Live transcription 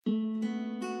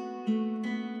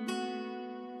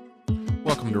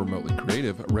Welcome to Remotely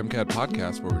Creative, a REMCAD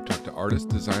podcast where we talk to artists,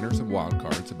 designers, and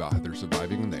wildcards about how they're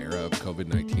surviving in the era of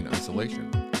COVID-19 isolation.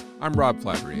 I'm Rob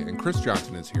Flattery, and Chris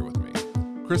Johnson is here with me.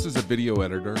 Chris is a video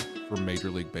editor for Major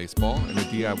League Baseball and a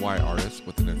DIY artist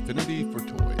with an affinity for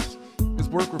toys. His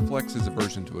work reflects his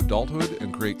aversion to adulthood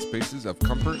and creates spaces of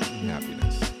comfort and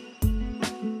happiness.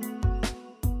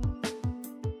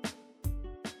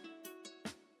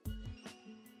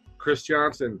 Chris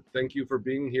Johnson, thank you for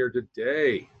being here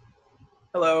today.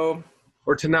 Hello.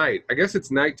 Or tonight. I guess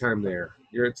it's nighttime there.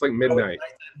 It's like midnight.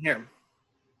 Here.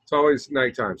 It's always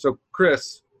nighttime. So,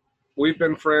 Chris, we've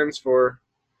been friends for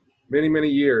many, many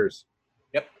years.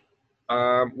 Yep.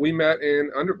 We met in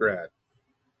undergrad.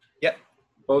 Yep.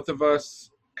 Both of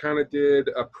us kind of did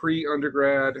a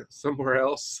pre-undergrad somewhere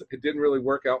else. It didn't really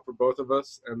work out for both of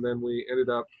us. And then we ended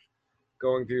up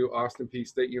going to Austin Peay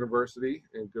State University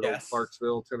in good old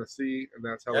Clarksville, Tennessee. And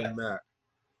that's how we met.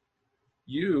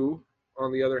 You,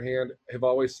 on the other hand, have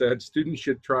always said students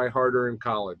should try harder in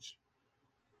college.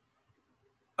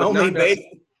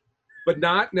 But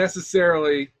not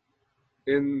necessarily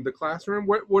in the classroom.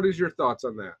 What is your thoughts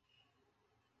on that?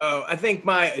 Oh, I think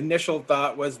my initial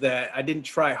thought was that I didn't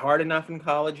try hard enough in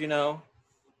college, and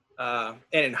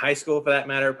in high school for that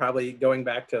matter, probably going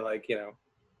back to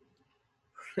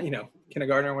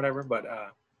kindergarten or whatever. But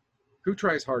who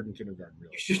tries hard in kindergarten?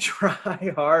 Really? You should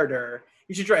try harder.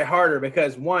 You should try harder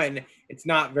because one, it's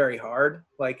not very hard.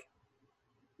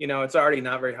 It's already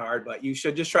not very hard, but you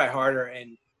should just try harder.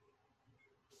 And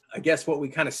I guess what we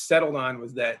kind of settled on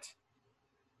was that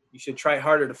you should try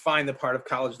harder to find the part of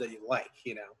college that you like,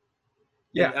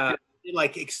 Yeah. And,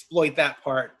 exploit that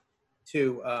part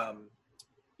to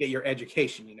get your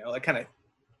education, kind of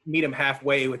meet them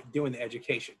halfway with doing the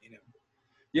education,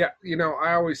 Yeah.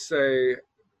 I always say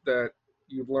that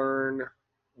you learn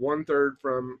 1/3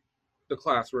 from the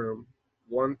classroom,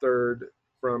 1/3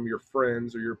 from your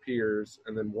friends or your peers,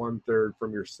 and then 1/3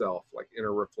 from yourself, like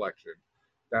inner reflection.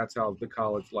 That's how the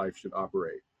college life should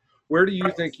operate. Where do you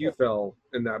think you fell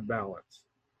in that balance?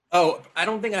 Oh, I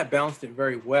don't think I balanced it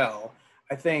very well.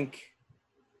 I think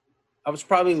I was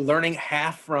probably learning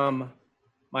half from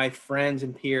my friends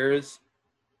and peers,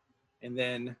 and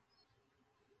then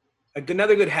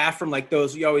another good half from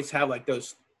those, you always have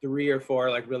those 3 or 4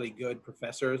 really good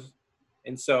professors.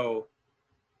 And so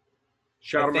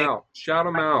Shout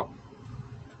them out.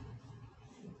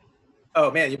 Oh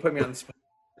man, you put me on the spot.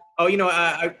 Oh,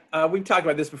 we've talked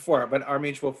about this before, but our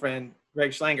mutual friend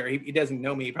Greg Schlanger, he doesn't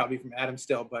know me probably from Adam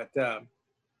still, but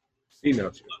he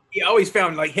knows you. He always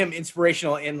found him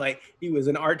inspirational in he was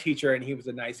an art teacher and he was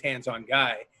a nice hands-on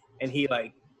guy, and he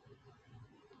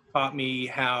taught me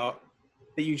how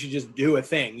that you should just do a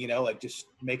thing, just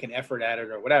make an effort at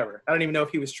it or whatever. I don't even know if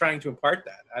he was trying to impart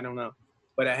that. I don't know.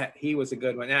 But he was a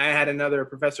good one. And I had another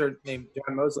professor named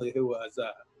John Mosley who was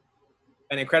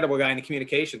an incredible guy in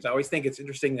communications. I always think it's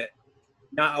interesting that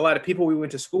not a lot of people we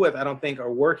went to school with, I don't think,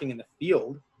 are working in the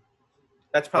field.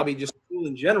 That's probably just school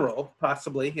in general,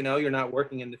 possibly. You're not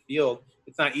working in the field.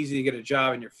 It's not easy to get a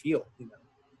job in your field.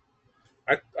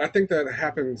 I think that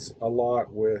happens a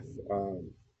lot with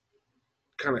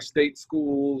kind of state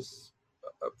schools.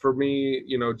 For me,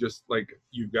 just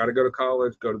you got to go to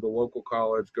college, go to the local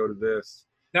college, go to this.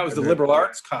 That was the liberal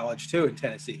arts college too in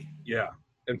Tennessee. Yeah,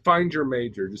 and find your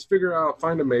major. Just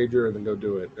find a major and then go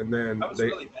do it. And then I was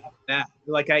really bad at that.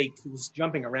 I was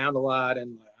jumping around a lot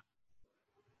and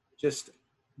just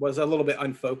was a little bit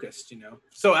unfocused,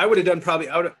 So I would have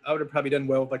probably done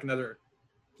well with another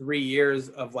 3 years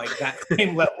of that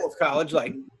same level of college,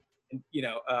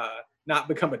 not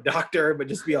become a doctor, but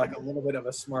just be a little bit of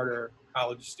a smarter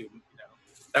college student.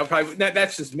 That would probably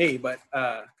that's just me, but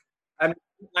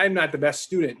I'm not the best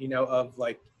student, of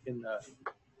in the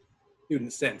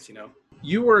student sense,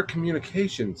 You were a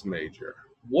communications major.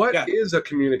 What is a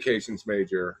communications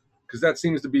major? Because that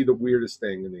seems to be the weirdest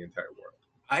thing in the entire world.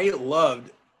 I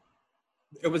loved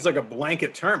it. Was a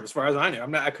blanket term as far as I knew.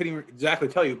 I couldn't even exactly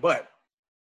tell you, but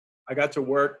I got to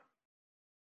work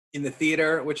in the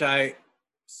theater, which I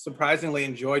surprisingly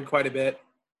enjoyed quite a bit.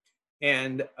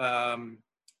 And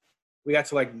we got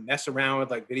to mess around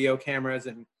with video cameras,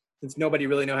 and since nobody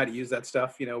really knew how to use that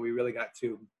stuff, we really got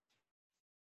to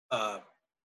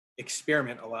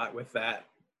experiment a lot with that.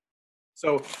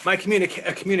 So my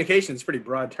communication is a pretty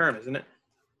broad term, isn't it?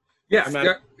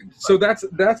 Yeah. So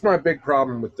that's my big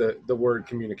problem with the word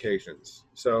communications.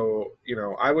 So,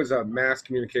 I was a mass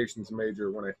communications major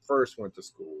when I first went to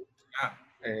school.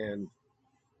 And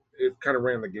it kind of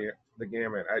ran the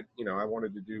gamut. I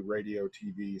wanted to do radio,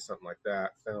 TV, something like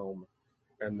that, film.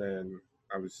 And then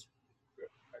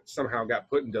somehow got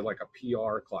put into like a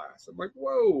PR class. I'm like,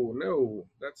 whoa, no,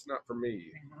 that's not for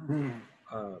me.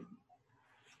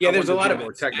 Yeah, there's a lot of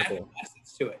more technical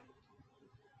facets to it.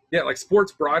 Yeah, like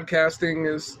sports broadcasting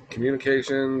is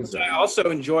communications. I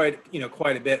also enjoyed,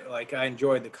 quite a bit. Like I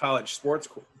enjoyed the college sports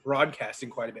broadcasting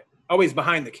quite a bit. Always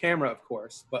behind the camera, of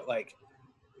course, but like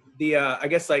I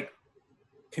guess like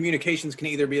communications can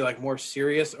either be like more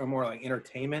serious or more like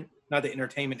entertainment. Not that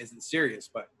entertainment isn't serious,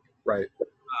 but right.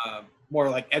 More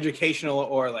like educational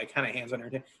or like kind of hands-on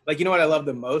entertainment. Like, you know what I love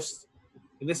the most?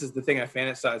 And this is the thing I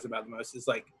fantasize about the most is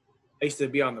like, I used to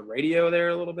be on the radio there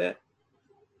a little bit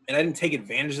and I didn't take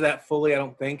advantage of that fully, I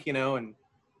don't think, and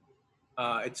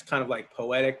it's kind of like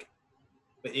poetic,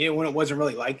 but when it wasn't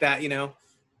really like that,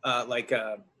 like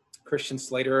Christian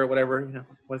Slater or whatever,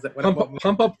 what is that?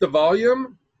 Pump Up the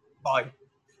Volume? Volume.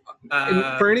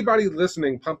 And for anybody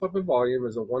listening, Pump Up the Volume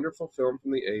is a wonderful film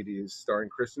from the 80s starring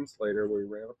Christian Slater where he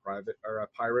ran a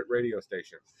pirate radio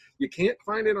station. You can't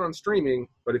find it on streaming,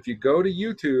 but if you go to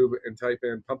YouTube and type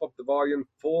in Pump Up the Volume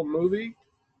full movie,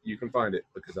 you can find it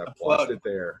because I've watched it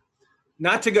there.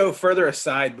 Not to go further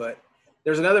aside, but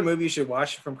there's another movie you should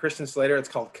watch from Christian Slater. It's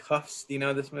called Cuffs. Do you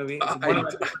know this movie? It's one of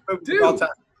my favorite movies of all time.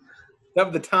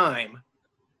 Of the time.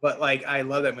 But like, I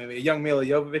love that movie. Young Mila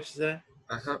Jovovich is in it.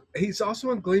 He's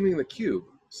also in Gleaming the Cube.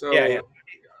 So yeah.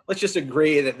 Let's just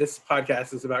agree that this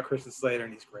podcast is about Christian Slater,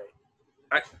 and he's great.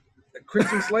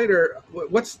 Christian Slater,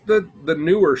 what's the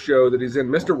newer show that he's in?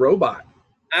 Mr. Robot.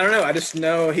 I don't know. I just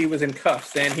know he was in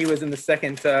Cuffs, and he was in the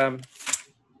second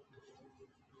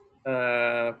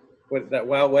that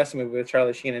Wild West movie with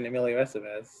Charlie Sheen and Emilio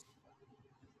Estevez.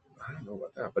 I don't know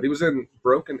about that, but he was in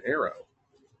Broken Arrow.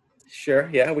 Sure,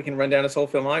 yeah, we can run down his whole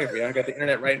filmography. I got the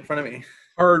internet right in front of me.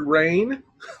 Hard Rain.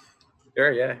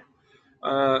 Sure, yeah.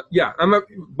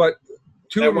 But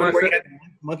two of my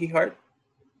monkey heart.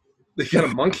 He got a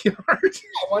monkey heart.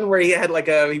 One where he had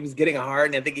he was getting a heart,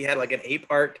 and I think he had like an ape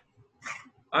heart.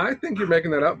 I think you're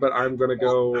making that up, but I'm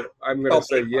gonna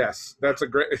say yes. That's a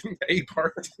great ape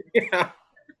heart. Yeah,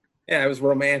 it was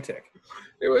romantic.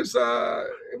 It was a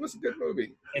good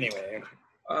movie. Anyway.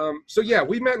 So yeah,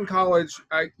 we met in college.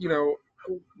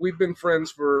 We've been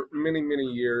friends for many, many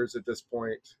years at this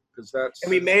point and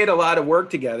we made a lot of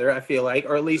work together, I feel like,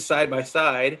 or at least side by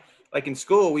side. Like in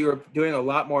school, we were doing a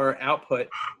lot more output.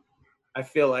 I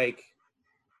feel like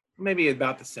maybe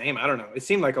about the same. I don't know. It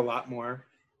seemed like a lot more.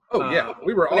 Oh yeah,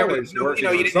 we were always working.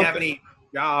 You didn't something. have any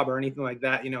job or anything like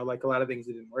that. Like a lot of things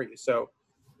that didn't work you. So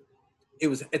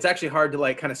it's actually hard to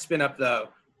like kind of spin up the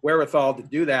wherewithal to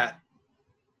do that.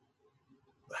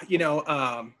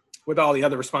 With all the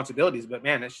other responsibilities, but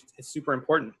man, it's super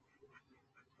important.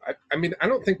 I mean, I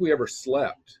don't think we ever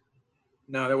slept.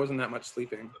 No, there wasn't that much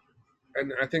sleeping.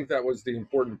 And I think that was the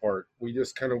important part. We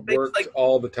just kind of worked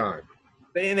all the time.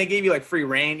 And they gave you like free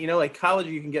reign. Like college,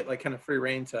 you can get like kind of free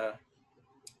reign to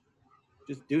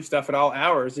just do stuff at all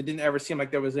hours. It didn't ever seem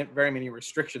like there was very many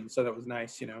restrictions, so that was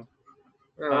nice, I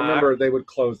remember they would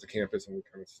close the campus and we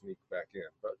kind of sneak back in,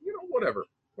 but whatever.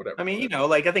 I mean,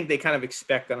 I think they kind of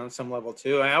expect that on some level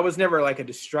too. I was never like a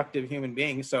destructive human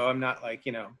being, so I'm not like,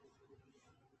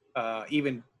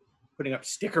 even putting up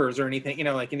stickers or anything,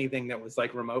 like anything that was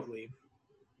like remotely.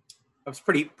 I was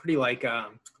pretty like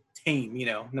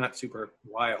tame, not super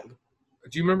wild.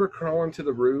 Do you remember crawling to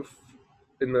the roof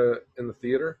in the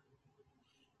theater?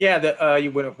 Yeah, you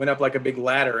went up like a big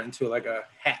ladder into like a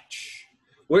hatch.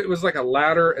 Well, it was like a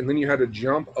ladder, and then you had to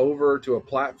jump over to a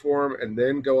platform and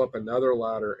then go up another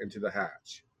ladder into the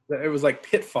hatch. It was like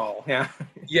Pitfall, yeah.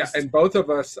 Yeah, and both of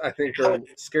us, I think, are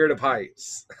scared of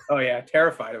heights. Oh, yeah,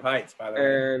 terrified of heights, by the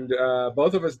way. And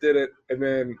both of us did it, and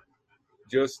then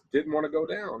just didn't want to go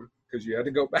down because you had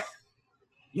to go back.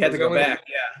 You had to go back,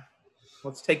 yeah.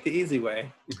 Let's take the easy way.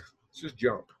 Let's just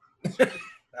jump.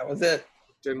 That was it.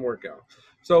 Didn't work out.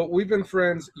 So we've been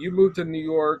friends. You moved to New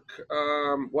York,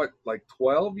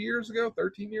 12 years ago,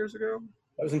 13 years ago?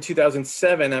 That was in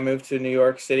 2007. I moved to New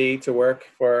York City to work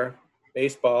for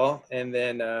baseball, and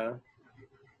then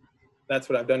that's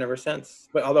what I've done ever since.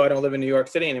 But although I don't live in New York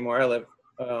City anymore, I live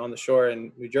on the shore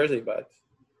in New Jersey. But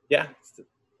yeah,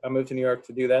 I moved to New York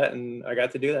to do that, and I got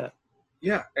to do that.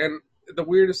 Yeah, and the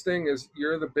weirdest thing is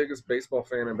you're the biggest baseball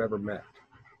fan I've ever met.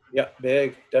 Yeah,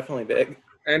 big, definitely big.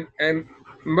 And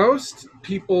most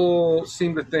people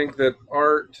seem to think that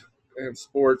art and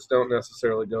sports don't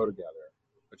necessarily go together,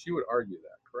 but you would argue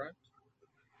that, correct?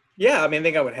 Yeah, I mean, I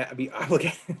think I would be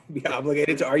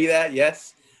obligated to argue that,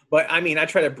 yes. But I mean, I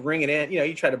try to bring it in.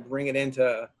 You try to bring it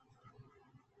into.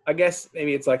 I guess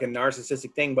maybe it's like a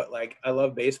narcissistic thing, but like I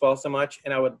love baseball so much,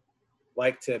 and I would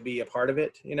like to be a part of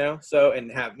it. So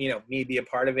and have me be a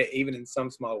part of it, even in some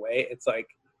small way. It's like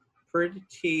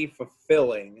pretty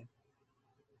fulfilling.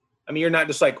 I mean, you're not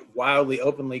just like wildly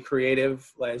openly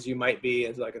creative as you might be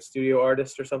as like a studio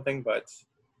artist or something, but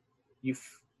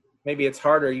maybe it's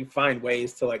harder. You find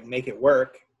ways to like make it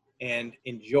work and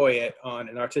enjoy it on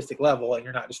an artistic level, and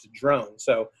you're not just a drone.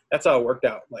 So that's all worked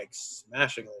out like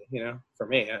smashingly, you know, for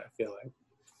me, I feel like.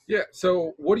 Yeah.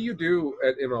 So what do you do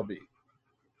at MLB?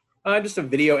 Just a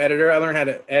video editor. I learned how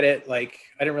to edit. Like,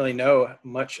 I didn't really know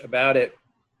much about it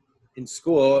in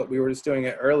school. We were just doing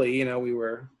it early. You know,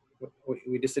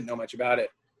 we just didn't know much about it.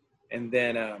 And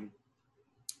then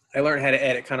I learned how to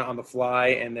edit kind of on the fly.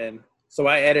 And then, so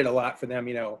I edit a lot for them,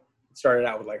 you know. Started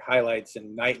out with like highlights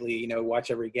and nightly, you know,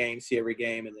 watch every game, see every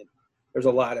game. And then there's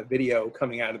a lot of video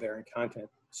coming out of there and content,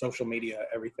 social media,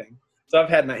 everything. So I've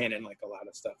had my hand in like a lot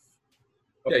of stuff.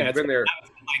 Okay, yeah, you've been there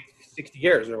like 60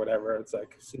 years or whatever. It's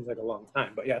like, seems like a long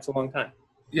time, but yeah, it's a long time.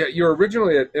 Yeah, you were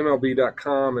originally at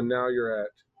MLB.com and now you're at.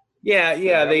 Yeah.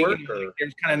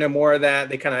 There's kind of no more of that.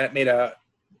 They kind of made a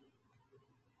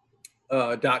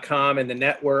 .com and the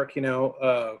network, you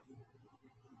know,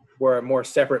 were more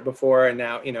separate before, and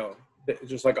now, you know,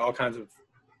 just like all kinds of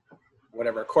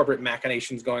whatever corporate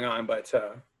machinations going on. But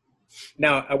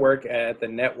now I work at the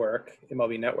network,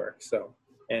 MLB Network. So,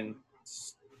 and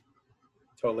it's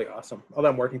totally awesome. Although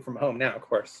I'm working from home now, of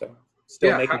course. So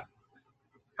still making.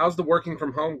 How's the working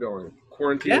from home going?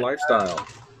 Quarantine lifestyle.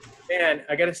 Man,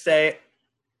 I got to say,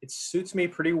 it suits me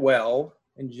pretty well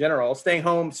in general. Staying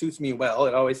home suits me well.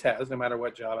 It always has, no matter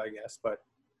what job, I guess. But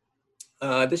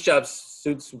this job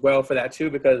suits well for that too,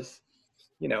 because,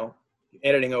 you know,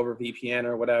 editing over VPN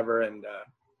or whatever, and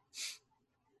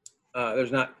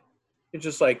it's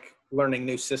just like learning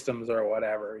new systems or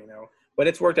whatever, you know. But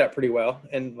it's worked out pretty well.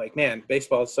 And like, man,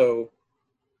 baseball is so,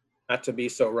 not to be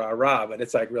so rah-rah, but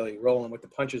it's like really rolling with the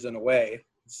punches in a way.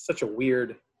 It's such a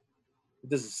weird,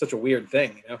 this is such a weird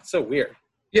thing, you know. It's so weird.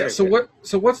 Yeah. So weird.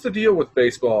 What's the deal with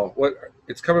baseball?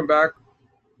 It's coming back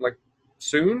like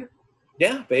soon?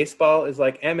 Yeah, baseball is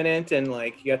like imminent, and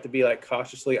like you have to be like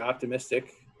cautiously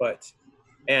optimistic, but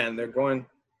man, they're going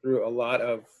through a lot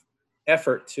of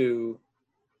effort to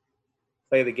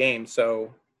play the game.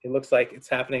 So it looks like it's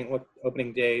happening with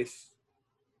opening days,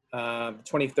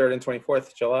 23rd and 24th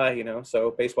of July, you know,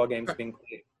 so baseball games being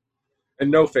played.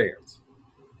 And no fans.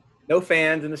 No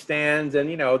fans in the stands, and,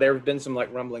 you know, there have been some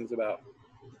like rumblings about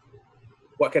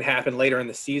what could happen later in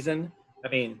the season. I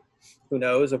mean, who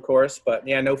knows, of course, but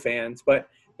yeah, no fans. But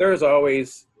there's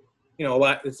always, you know, a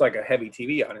lot. It's like a heavy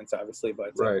TV audience, obviously,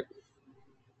 but right.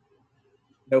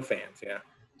 No fans, yeah.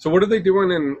 So what are they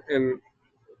doing in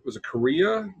was it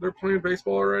Korea? They're playing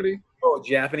baseball already? Oh,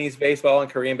 Japanese baseball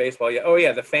and Korean baseball, yeah. Oh,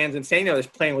 yeah, the fans insane. You know,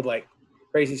 they're playing with like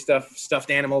crazy stuff,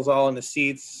 stuffed animals all in the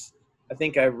seats. I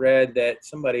think I read that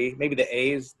somebody, maybe the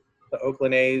A's, the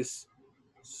Oakland A's,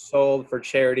 sold for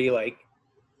charity, like,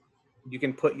 you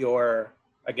can put your,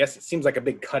 I guess it seems like a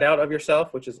big cutout of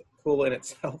yourself, which is cool in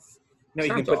itself. You know,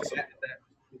 you can put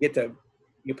awesome.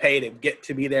 you pay to get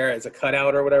to be there as a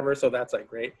cutout or whatever, so that's like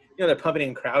great. You know, they're pumping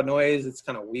in crowd noise. It's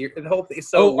kind of weird. The whole thing is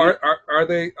so weird. Are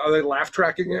they laugh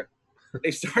tracking it?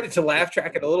 They started to laugh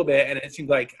track it a little bit, and it seems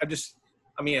like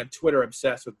I'm Twitter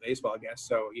obsessed with baseball, I guess,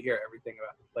 so you hear everything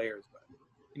about the players, but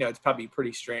you know, it's probably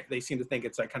pretty strange. They seem to think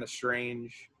it's like kind of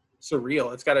strange,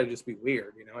 surreal. It's got to just be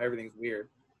weird, you know, everything's weird.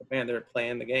 But man, they're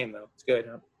playing the game though. It's good.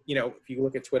 You know, if you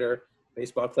look at Twitter,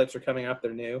 baseball clips are coming up.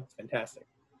 They're new. It's fantastic.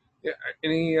 Yeah.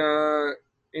 Any of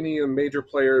the major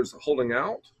players holding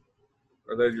out?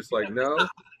 Or are they just like, no?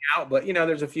 Out, but you know,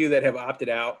 there's a few that have opted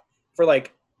out for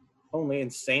like only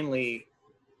insanely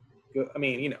good, I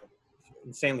mean, you know,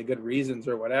 insanely good reasons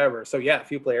or whatever. So yeah, a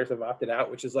few players have opted out,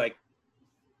 which is like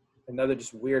another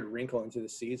just weird wrinkle into the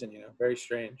season, you know, very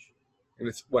strange. And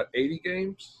it's what, 80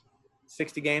 games?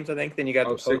 60 games, I think. Then you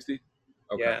got 60?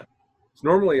 Okay. Yeah. It's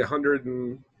normally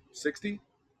 160?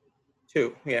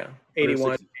 2, yeah.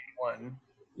 81.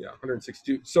 Yeah,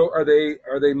 162. So are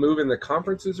they moving the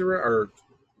conferences around, or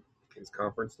is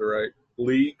conference the right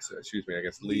leagues? Excuse me, I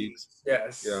guess leagues.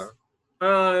 Yes. Yeah.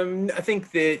 I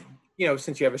think that, you know,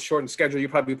 since you have a shortened schedule, you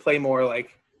probably play more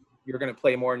like you're going to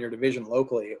play more in your division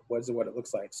locally. Was what it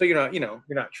looks like. So you're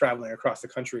not traveling across the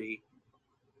country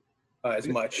as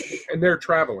much. And they're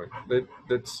traveling.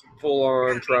 That's full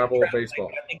on travel baseball.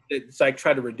 I think that it's like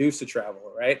try to reduce the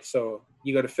travel, right? So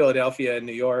you go to Philadelphia and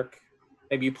New York.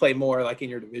 Maybe you play more like in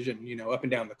your division, you know, up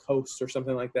and down the coast or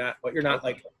something like that. But you're not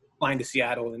like flying to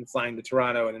Seattle and flying to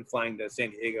Toronto and then flying to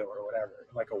San Diego or whatever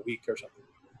in like a week or something,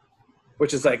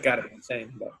 which is like gotta be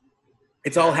insane. But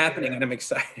it's all happening, and I'm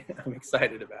excited. I'm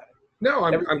excited about it. No,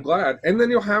 I'm glad. And then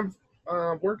you'll have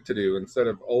work to do instead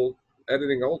of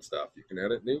editing old stuff. You can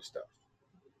edit new stuff.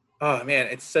 Oh man,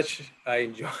 I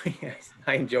enjoy yes,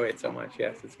 I enjoy it so much.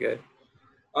 Yes, it's good.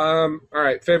 All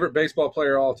right, favorite baseball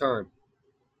player all time.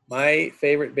 My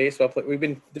favorite baseball player. We've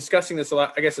been discussing this a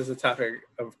lot. I guess it's a topic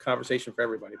of conversation for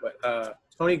everybody. But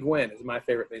Tony Gwynn is my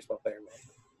favorite baseball player.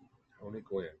 Tony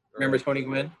Gwynn. Remember Tony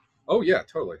Gwynn? Oh yeah,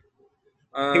 totally.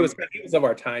 He was of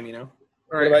our time, you know.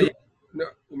 All right. What about you? No,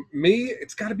 me,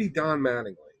 it's got to be Don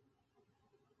Mattingly.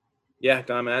 Yeah,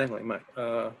 Don Mattingly.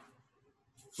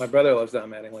 My brother loves Don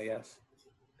Mattingly. Yes.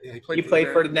 Yeah, he played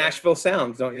for the Nashville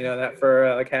Sounds. Don't you know that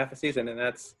for like half a season, and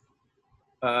that's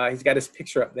he's got his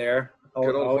picture up there.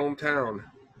 Good old hometown.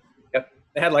 Yep,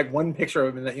 they had like one picture of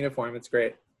him in that uniform. It's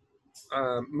great.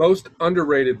 Most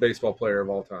underrated baseball player of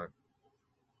all time.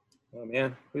 Oh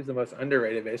man, who's the most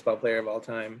underrated baseball player of all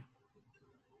time?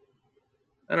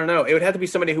 I don't know. It would have to be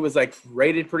somebody who was like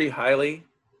rated pretty highly.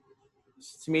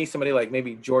 To me, somebody like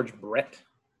maybe George Brett.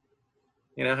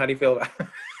 You know, how do you feel about it?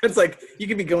 It's like you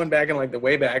could be going back in like the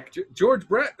way back. George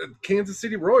Brett, Kansas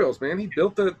City Royals, man. He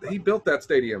built that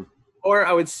stadium. Or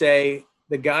I would say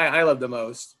the guy I love the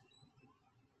most,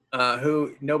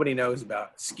 who nobody knows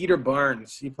about, Skeeter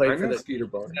Barnes. He played for the Skeeter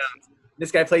Barnes.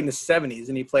 This guy played in the 70s,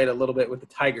 and he played a little bit with the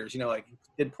Tigers. You know, like he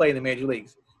did play in the major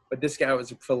leagues. But this guy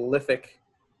was a prolific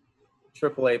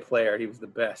AAA player. He was the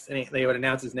best. And they would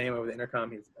announce his name over the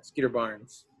intercom. He's Skeeter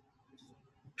Barnes.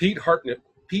 Pete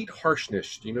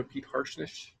Harshnish. Do you know Pete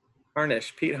Harshnish?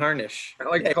 Pete Harnish. I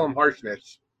like to call him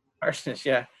Harshnish. Harshnish,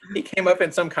 yeah. He came up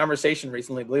in some conversation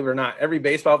recently, believe it or not. Every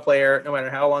baseball player, no matter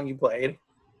how long you played,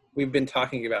 we've been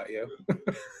talking about you.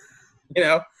 You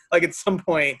know, like at some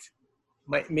point,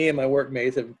 me and my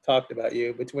workmates have talked about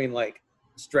you between like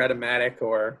Stratomatic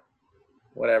or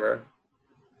whatever.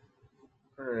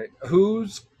 All right.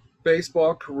 Whose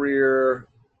baseball career,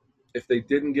 if they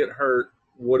didn't get hurt,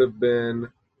 would have been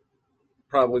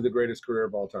probably the greatest career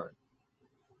of all time?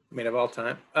 I mean, of all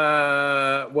time?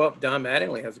 Well, Don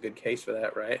Mattingly has a good case for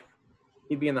that, right?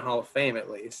 He'd be in the Hall of Fame at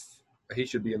least. He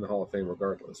should be in the Hall of Fame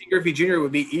regardless. Griffey Jr.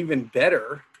 would be even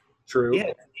better. True.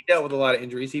 Yeah, he dealt with a lot of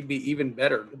injuries. He'd be even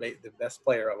better, the best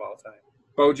player of all time.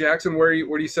 Bo Jackson, where do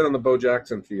you sit on the Bo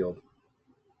Jackson field?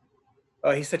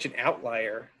 Oh, he's such an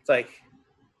outlier. It's like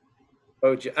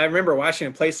I remember watching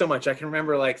him play so much. I can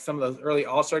remember like some of those early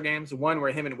All-Star games, one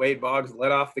where him and Wade Boggs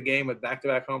led off the game with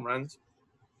back-to-back home runs.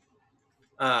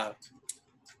 Bo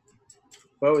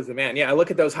is the man. Yeah, I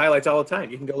look at those highlights all the time.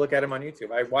 You can go look at him on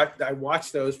YouTube. I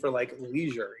watch those for like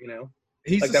leisure, you know.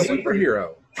 He's like a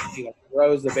superhero. He like,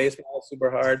 throws the baseball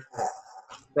super hard,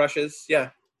 rushes,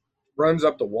 yeah. Runs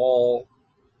up the wall,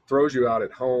 throws you out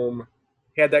at home.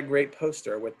 He had that great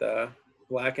poster with the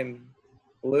black and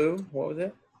blue. What was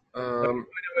it?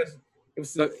 It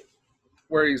was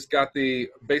where he's got the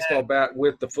baseball bat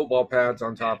with the football pads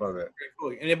on top of it.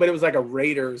 Cool. But it was like a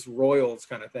Raiders Royals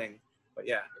kind of thing. But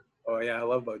yeah, I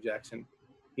love Bo Jackson.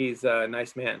 He's a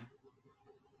nice man,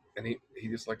 and he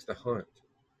just likes to hunt.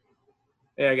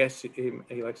 Yeah, I guess he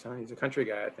likes to hunt. He's a country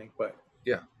guy, I think. But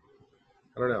yeah,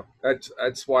 I don't know.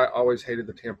 That's why I always hated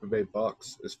the Tampa Bay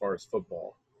Bucks as far as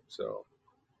football. So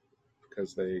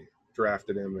because they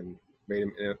drafted him and made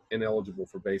him ineligible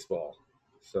for baseball.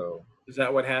 So is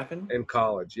that what happened? In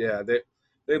college, yeah.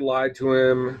 They lied to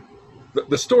him.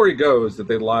 The story goes that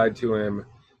they lied to him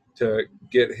to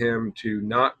get him to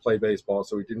not play baseball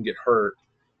so he didn't get hurt,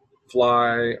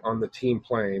 fly on the team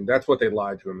plane. That's what they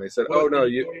lied to him. They said,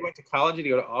 you went to college? Did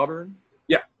you go to Auburn?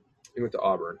 Yeah, he went to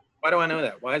Auburn. Why do I know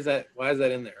that? Why is that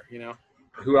in there, you know?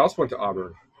 Who else went to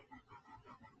Auburn?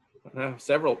 Lots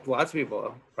of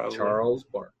people probably. Charles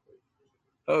Barkley.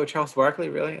 Oh, Charles Barkley,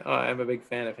 really? Oh, I'm a big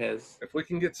fan of his. If we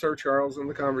can get Sir Charles in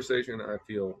the conversation, I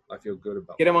feel good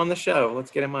about it. Get him on the show.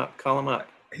 Let's get him up. Call him up.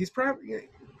 He's probably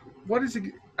what is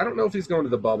he? I don't know if he's going to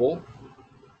the bubble,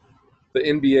 the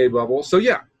NBA bubble. So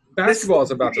yeah, basketball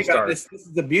is about to start. This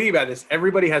is the beauty about this.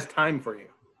 Everybody has time for you.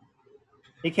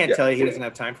 He can't tell you he doesn't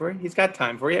have time for you. He's got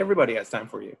time for you. Everybody has time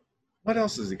for you. What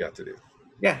else has he got to do?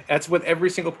 Yeah, that's with every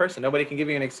single person. Nobody can give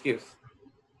you an excuse.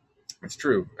 It's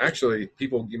true. Actually,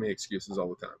 people give me excuses all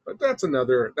the time, but that's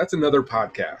another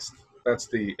podcast. That's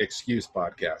the excuse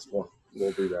podcast.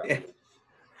 We'll do that.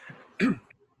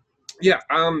 Yeah.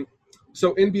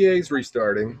 So NBA's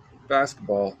restarting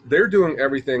basketball. They're doing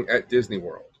everything at Disney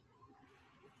World.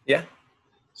 Yeah.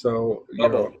 So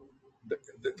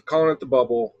calling it the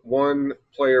bubble. One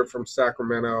player from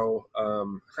Sacramento,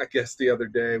 I guess the other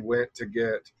day, went to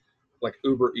get like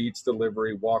Uber Eats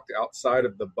delivery, walked outside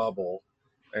of the bubble,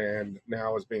 and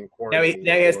now is being quarantined.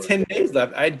 Now he has 10 days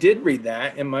left. I did read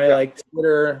that in my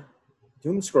Twitter,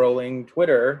 doom scrolling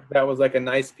Twitter. That was like a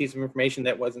nice piece of information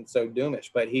that wasn't so doomish.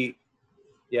 But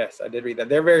yes, I did read that.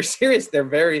 They're very serious. They're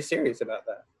very serious about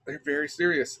that. They're very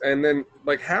serious. And then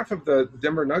like half of the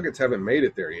Denver Nuggets haven't made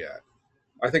it there yet.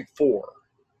 I think 4.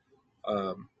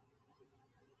 Um,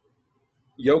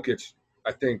 Jokic,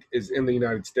 I think, is in the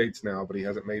United States now, but he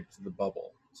hasn't made it to the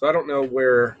bubble. So I don't know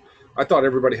where. I thought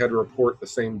everybody had to report the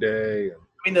same day. I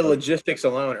mean, the logistics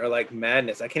alone are like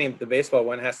madness. I can't even. The baseball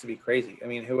one has to be crazy. I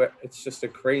mean, it's just a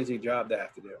crazy job to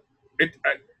have to do.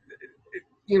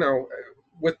 You know,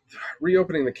 with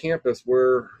reopening the campus,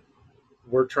 we're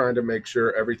trying to make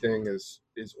sure everything is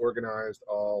organized.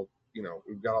 All, you know,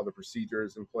 we've got all the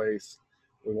procedures in place.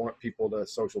 We want people to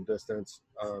social distance.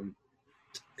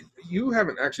 You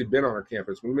haven't actually been on our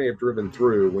campus. We may have driven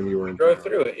through when you were in. Drove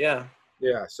through it, yeah.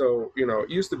 Yeah, so, you know,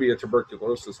 it used to be a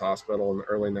tuberculosis hospital in the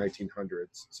early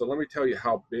 1900s. So let me tell you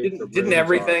how big didn't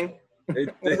everything?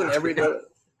 Wasn't everything?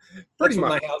 Pretty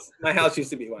much. My house used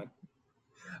to be one.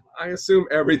 I assume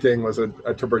everything was a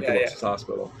tuberculosis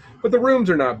hospital. But the rooms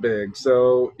are not big.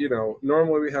 So, you know,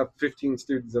 normally we have 15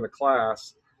 students in a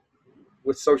class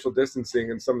with social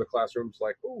distancing, and some of the classrooms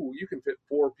like, oh, you can fit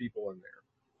 4 people in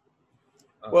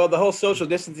there. Well, the whole social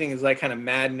distancing is like kind of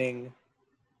maddening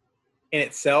in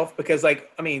itself, because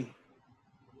like, I mean,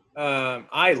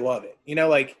 I love it, you know,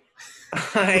 like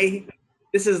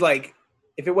this is like,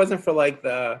 if it wasn't for like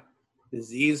the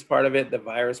disease part of it, the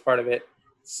virus part of it,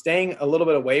 staying a little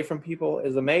bit away from people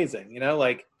is amazing. You know,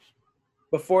 like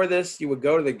before this, you would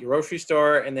go to the grocery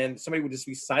store and then somebody would just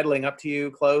be sidling up to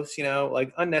you close, you know,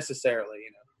 like unnecessarily,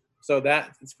 you know, so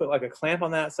that it's put like a clamp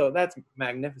on that. So that's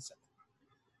magnificent.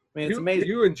 I mean, it's amazing.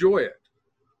 You enjoy it.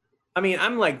 I mean,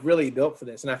 I'm like really built for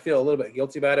this, and I feel a little bit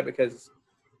guilty about it because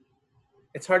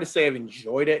it's hard to say I've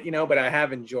enjoyed it, you know, but I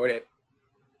have enjoyed it.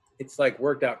 It's like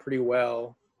worked out pretty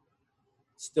well,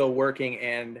 still working,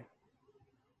 and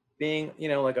being, you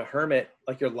know, like a hermit,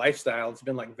 like your lifestyle, it's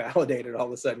been like validated all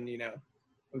of a sudden, you know.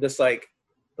 I'm just like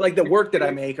the work that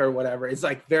I make or whatever is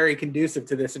like very conducive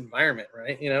to this environment,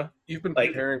 right? You know, you've been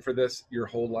like, preparing for this your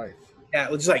whole life. Yeah,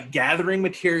 just like gathering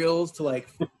materials to like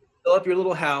fill up your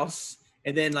little house.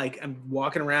 And then like I'm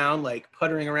walking around, like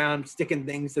puttering around, sticking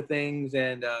things to things,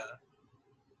 and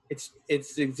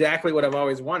it's exactly what I've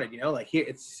always wanted, you know. Like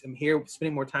I'm here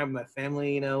spending more time with my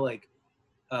family, you know. Like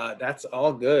that's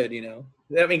all good, you know.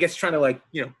 I mean, I guess trying to like,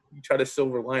 you know, you try to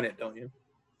silver line it, don't you?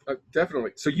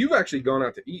 Definitely. So you've actually gone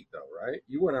out to eat, though, right?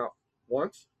 You went out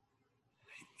once.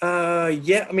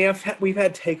 Yeah. I mean, we've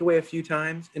had takeaway a few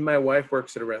times, and my wife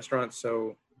works at a restaurant,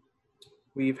 so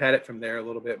we've had it from there a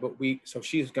little bit, but so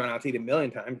she's gone out to eat a million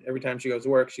times. Every time she goes to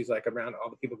work, she's like around all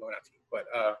the people going out to eat. But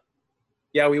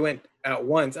yeah, we went out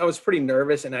once. I was pretty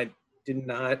nervous and I did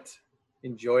not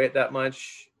enjoy it that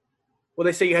much. Well,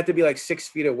 they say you have to be like 6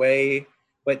 feet away,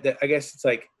 but I guess it's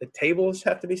like the tables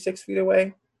have to be 6 feet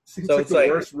away. Seems so like it's the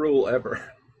worst rule ever.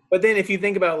 But then if you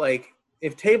think about like,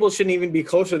 if tables shouldn't even be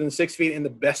closer than 6 feet in the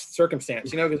best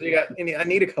circumstance, you know, because I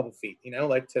need a couple feet, you know,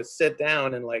 like to sit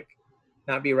down and like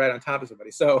not be right on top of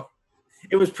somebody. So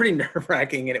it was pretty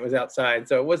nerve-wracking, and it was outside,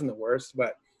 so it wasn't the worst,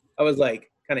 but I was like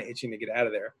kind of itching to get out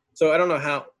of there. So I don't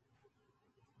know.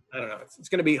 It's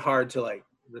going to be hard to like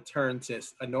return to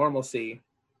a normalcy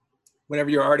whenever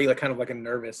you're already like kind of like a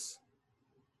nervous,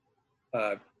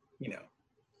 you know,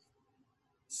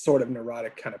 sort of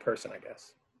neurotic kind of person, I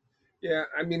guess. Yeah,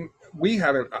 I mean, we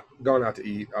haven't gone out to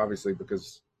eat, obviously,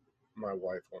 because my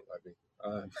wife won't let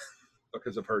me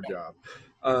because of her job.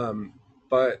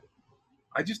 But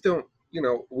I just don't, you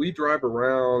know, we drive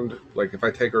around, like if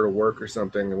I take her to work or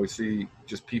something and we see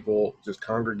just people just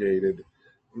congregated,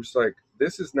 I'm just like,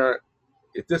 this is not,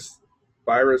 if this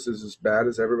virus is as bad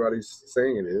as everybody's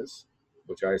saying it is,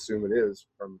 which I assume it is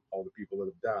from all the people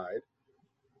that have died,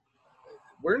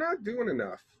 we're not doing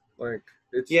enough. Like,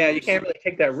 you can't really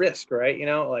take that risk, right? You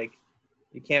know, like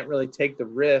you can't really take the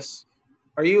risk.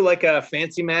 Are you like a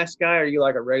fancy mask guy, or are you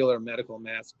like a regular medical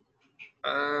mask?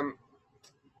 I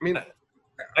mean,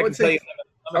 I would say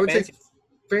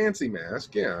fancy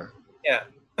mask, yeah. Yeah.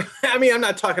 I mean, I'm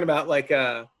not talking about like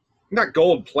not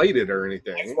gold plated or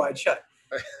anything. Eyes wide shut.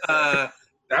 I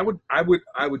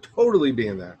would totally be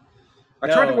in that. I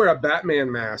tried to wear a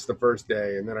Batman mask the first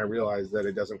day, and then I realized that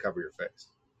it doesn't cover your face.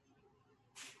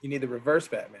 You need the reverse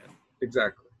Batman.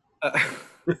 Exactly.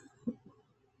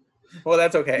 Well,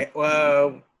 that's okay.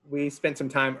 Well, we spent some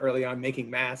time early on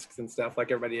making masks and stuff,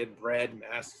 like everybody did, bread,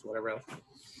 masks, whatever else.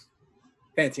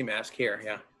 Fancy mask here,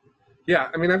 yeah. Yeah,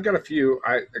 I mean, I've got a few.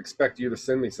 I expect you to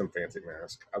send me some fancy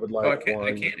mask. I would like one.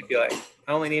 I can if you like.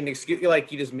 I only need an excuse.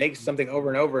 You just make something over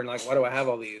and over, and like, why do I have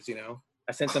all these? You know,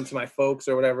 I sent them to my folks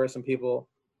or whatever. Some people.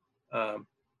 Why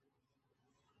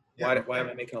am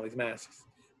I making all these masks?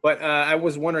 But I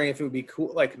was wondering if it would be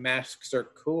cool. Like masks are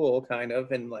cool, kind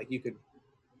of, and like you could,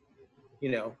 you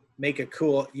know, make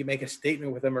a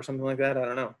statement with them or something like that. I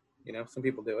don't know. You know, some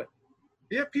people do it.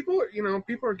 Yeah, people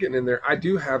are getting in there. I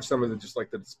do have some of the just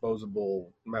like the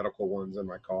disposable medical ones in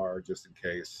my car just in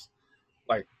case.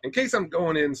 Like in case I'm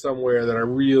going in somewhere that I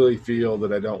really feel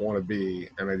that I don't want to be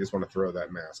and I just want to throw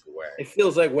that mask away. It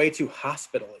feels like way too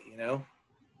hospital-y, you know?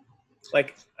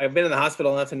 Like I've been in the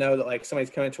hospital enough to know that like somebody's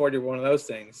coming toward you with one of those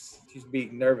things. She's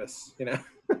being nervous, you know?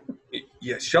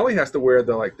 Yeah, Shelly has to wear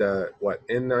the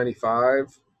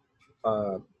N95,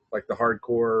 like the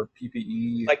hardcore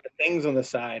PPE. Like the things on the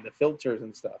side, the filters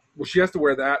and stuff. Well, she has to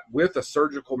wear that with a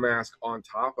surgical mask on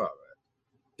top of it.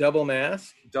 Double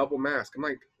mask? Double mask. I'm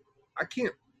like,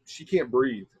 she can't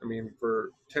breathe. I mean,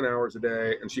 for 10 hours a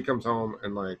day, and she comes home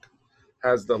and like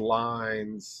has the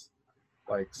lines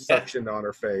like suctioned on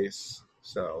her face.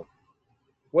 So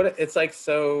it's like,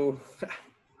 so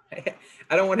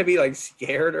I don't want to be like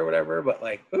scared or whatever, but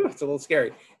like, ooh, it's a little scary.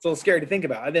 It's a little scary to think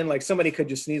about. And then like somebody could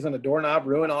just sneeze on the doorknob,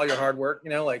 ruin all your hard work,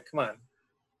 you know, like, come on,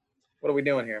 what are we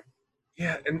doing here?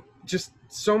 Yeah. And just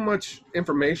so much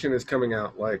information is coming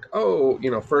out like, oh, you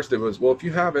know, first it was, well, if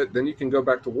you have it, then you can go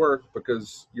back to work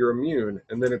because you're immune.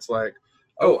 And then it's like,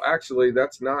 oh, actually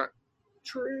that's not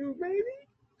true, maybe.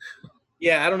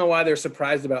 Yeah. I don't know why they're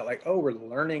surprised about like, oh, we're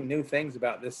learning new things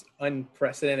about this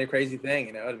unprecedented crazy thing.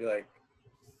 You know, it'd be like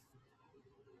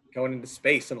going into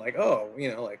space and like, oh,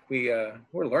 you know, like we're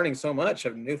learning so much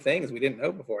of new things we didn't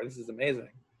know before. This is amazing.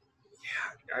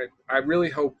 Yeah, I really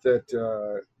hope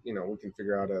that you know, we can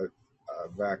figure out a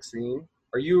vaccine.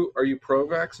 Are you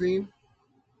pro-vaccine?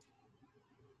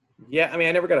 Yeah, I mean,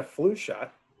 I never got a flu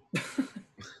shot,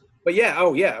 but yeah,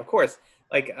 oh yeah, of course.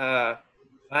 Like,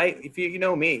 if you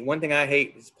know me, one thing I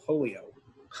hate is polio.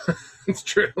 It's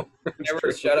true.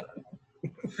 Never shut up.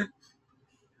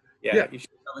 Yeah, you should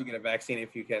probably get a vaccine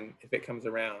if it comes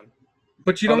around.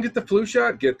 But you don't get the flu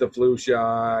shot? Get the flu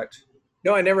shot.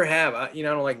 No, I never have. I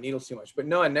don't like needles too much, but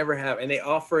no, I never have. And they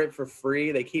offer it for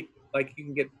free. They keep like you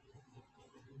can get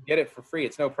it for free.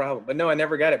 It's no problem. But no, I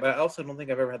never got it. But I also don't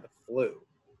think I've ever had the flu,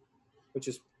 which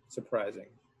is surprising.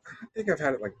 I think I've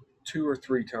had it like 2 or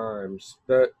 3 times.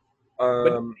 But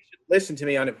you should listen to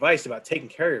me on advice about taking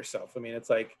care of yourself. I mean,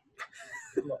 it's like,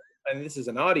 and this is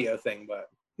an audio thing, but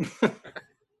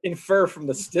infer from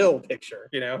the still picture,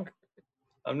 you know,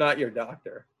 I'm not your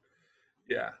doctor.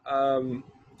 Yeah.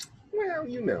 Well,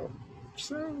 you know,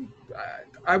 so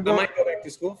I might go back to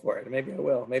school for it. Maybe I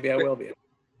will. Maybe I will be.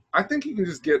 I think you can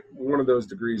just get one of those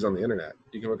degrees on the internet.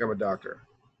 You can become a doctor.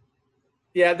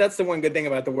 Yeah, that's the one good thing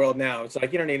about the world now. It's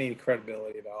like you don't need any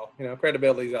credibility at all. You know,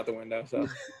 credibility's out the window. So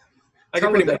I can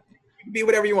pretty much be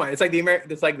whatever you want. It's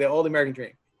like the old American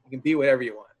dream. You can be whatever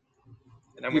you want.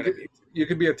 And you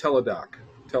could be a teledoc.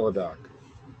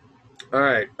 All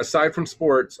right. Aside from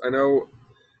sports, I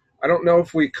don't know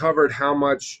if we covered how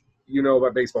much you know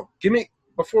about baseball.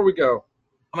 Before we go,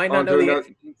 I might not know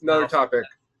another topic.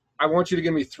 I want you to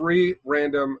give me 3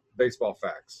 random baseball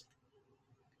facts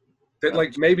that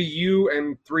like maybe you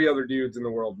and 3 other dudes in the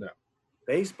world know.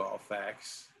 Baseball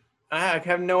facts? I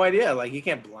have no idea. Like you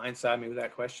can't blindside me with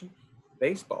that question.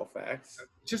 Baseball facts?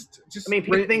 Just I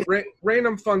mean,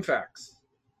 random fun facts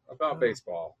about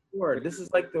baseball. Lord,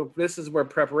 this is where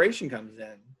preparation comes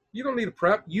in. You don't need to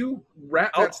prep. You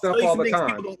rap that stuff all the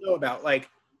time. People don't know about, like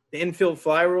the infield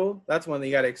fly rule. That's one that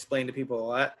you got to explain to people a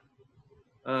lot.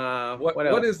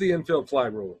 What is the infield fly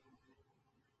rule?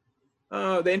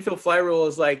 The infield fly rule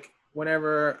is like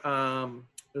whenever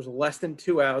there's less than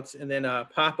 2 outs and then a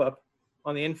pop up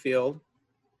on the infield,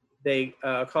 they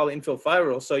call the infield fly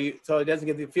rule. So it doesn't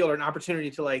give the fielder an opportunity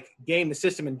to like game the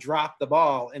system and drop the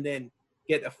ball and then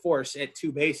get a force at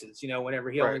 2 bases. You know,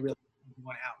 whenever he only really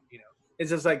 1 out. You know. It's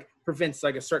just like prevents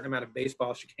like a certain amount of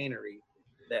baseball chicanery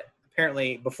that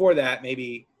apparently before that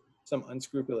maybe some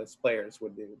unscrupulous players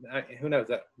would do. Who knows?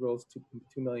 That rule's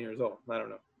 2 million years old. I don't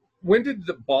know. When did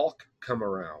the balk come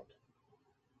around?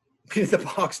 When did the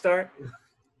balk start?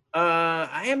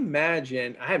 I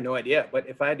imagine, I have no idea, but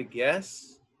if I had to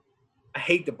guess, I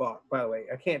hate the balk, by the way.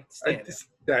 I can't stand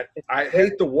it. I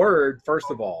hate the word, first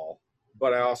of all,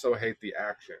 but I also hate the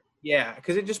action. Yeah,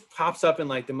 because it just pops up in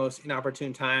like the most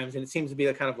inopportune times, and it seems to be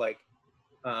the kind of like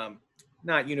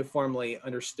not uniformly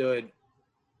understood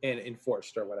and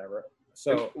enforced or whatever.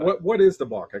 So what is the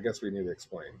balk? I guess we need to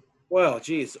explain. Well,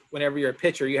 geez, whenever you're a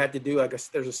pitcher, you have to do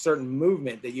there's a certain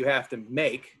movement that you have to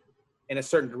make in a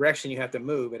certain direction you have to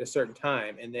move at a certain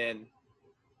time, and then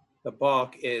the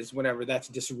balk is whenever that's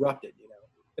disrupted. You know,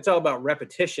 it's all about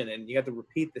repetition, and you have to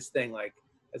repeat this thing. Like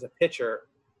as a pitcher,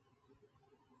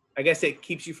 I guess it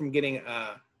keeps you from getting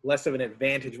less of an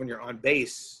advantage when you're on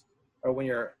base, or when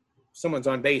someone's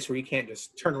on base where you can't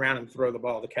just turn around and throw the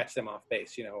ball to catch them off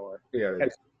base, you know, or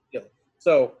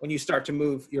So when you start to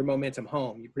move your momentum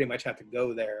home, you pretty much have to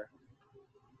go there.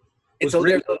 There's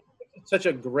such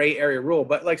a gray area rule,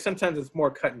 but like sometimes it's more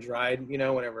cut and dried, you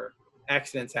know, whenever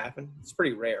accidents happen. It's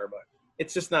pretty rare, but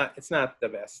it's just not, it's not the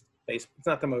best base. It's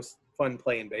not the most fun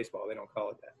play in baseball. They don't call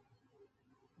it that.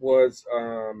 Was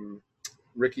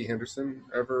Rickey Henderson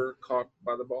ever caught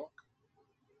by the balk?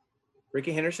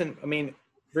 Rickey Henderson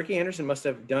must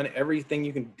have done everything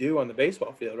you can do on the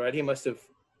baseball field, right? He must have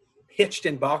pitched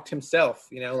and balked himself,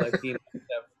 you know, like he must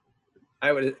have,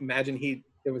 I would imagine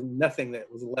there was nothing that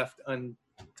was left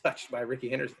untouched by Rickey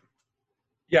Henderson.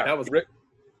 Yeah, that was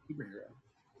superhero.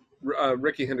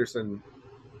 Rickey Henderson,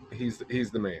 he's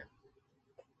the man.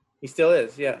 He still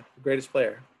is, yeah, the greatest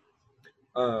player.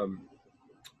 All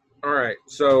right,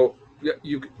 so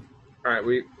all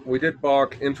right, we did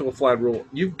balk, infield flag rule.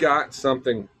 You've got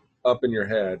something up in your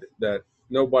head that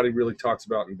nobody really talks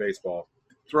about in baseball.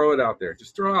 Throw it out there.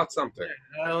 Just throw out something.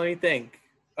 I only think.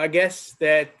 I guess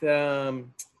that.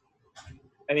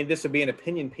 I mean, this would be an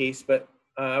opinion piece, but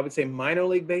I would say minor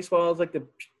league baseball is like the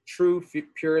true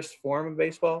purest form of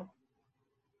baseball.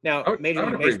 Now, Major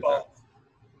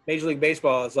League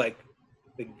Baseball is like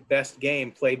the best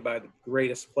game played by the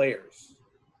greatest players,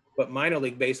 but minor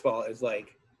league baseball is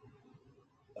like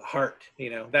the heart.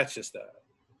 You know, that's just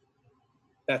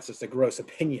a gross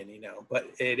opinion, you know. But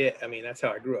I mean, that's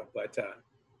how I grew up. But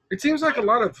it seems like a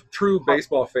lot of true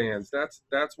baseball fans.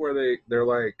 That's where they're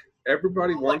like,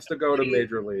 everybody wants to go to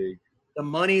Major League. The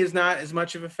money is not as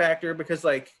much of a factor because,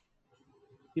 like,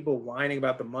 people whining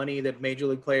about the money that Major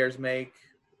League players make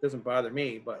doesn't bother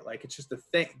me. But, like, it's just the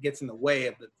thing that gets in the way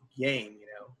of the game, you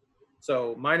know.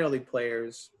 So minor league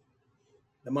players,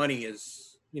 the money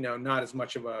is, you know, not as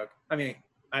much of a – I mean,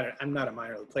 I'm not a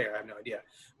minor league player. I have no idea.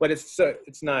 But it's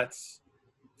not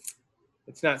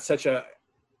such a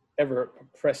ever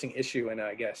pressing issue, and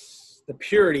I guess the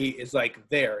purity is like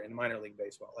there in minor league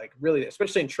baseball, like really,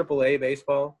 especially in AAA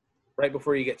baseball, right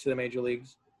before you get to the major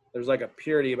leagues, there's like a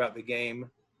purity about the game.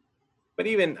 But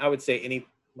even I would say any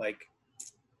like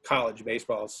college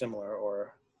baseball is similar,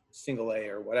 or single A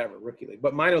or whatever, rookie league.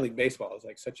 But minor league baseball is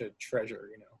like such a treasure,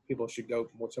 you know. People should go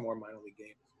to more minor league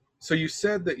games. So you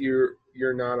said that you're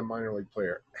not a minor league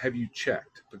player. Have you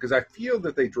checked? Because I feel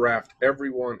that they draft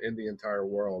everyone in the entire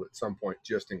world at some point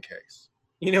just in case.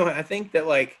 You know, I think that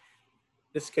like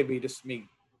this could be just me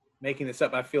making this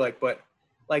up, I feel like, but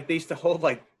like they used to hold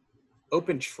like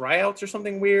open tryouts or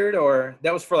something weird, or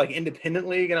that was for like independent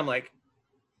league, and I'm like,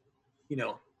 you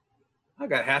know, I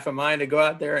got half a mind to go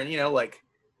out there and, you know, like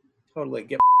totally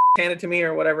get handed to me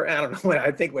or whatever. I don't know what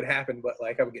I think would happen, but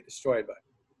like I would get destroyed. But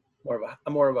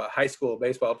I'm more of a high school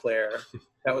baseball player.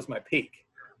 That was my peak.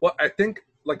 Well, I think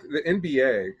like the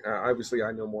NBA, obviously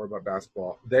I know more about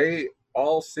basketball.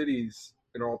 All cities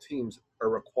and all teams are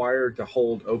required to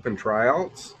hold open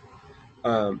tryouts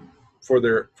for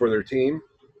their team.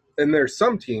 And there's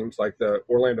some teams like the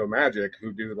Orlando Magic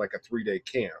who do like a 3-day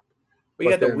camp. But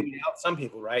you have to weed out some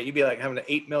people, right? You'd be like having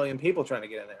 8 million people trying to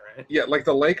get in there, right? Yeah, like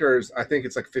the Lakers, I think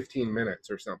it's like 15 minutes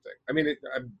or something. I mean,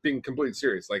 I'm being completely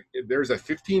serious. Like there's a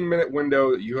 15-minute window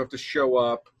that you have to show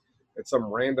up at some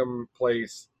random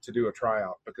place to do a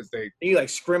tryout because you like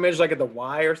scrimmage like at the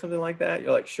Y or something like that.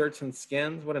 You're like shirts and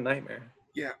skins. What a nightmare.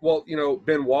 Yeah, well, you know,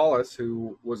 Ben Wallace,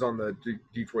 who was on the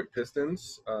Detroit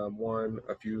Pistons, won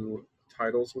a few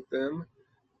titles with them.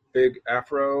 Big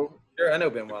Afro. Sure, I know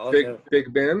Ben Wallace.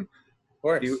 Big Ben. Of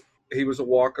course. He was a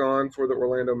walk-on for the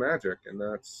Orlando Magic, and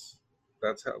that's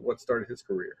what started his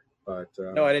career. But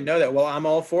no, I didn't know that. Well, I'm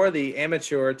all for the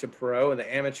amateur to pro and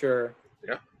the amateur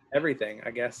everything.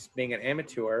 I guess being an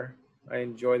amateur, I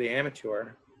enjoy the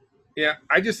amateur. Yeah,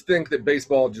 I just think that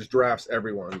baseball just drafts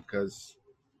everyone because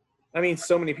 – I mean,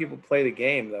 so many people play the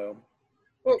game, though.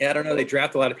 Well, yeah, I don't know. They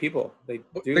draft a lot of people. They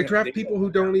draft people who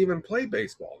don't even play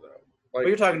baseball, though. Like, well,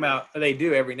 you're talking about they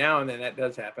do every now and then. That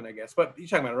does happen, I guess. But you're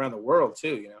talking about around the world,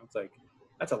 too, you know. It's like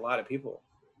that's a lot of people.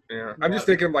 Yeah, I'm just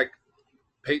thinking like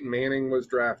Peyton Manning was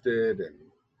drafted, and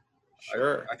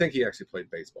sure. I think he actually played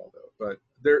baseball, though. But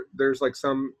there's like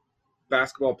some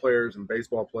basketball players and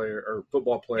baseball player or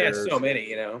football players. Yeah, so many,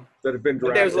 you know, that have been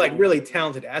drafted. But there's like really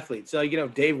talented athletes. So, you know,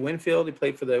 Dave Winfield, he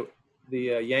played for the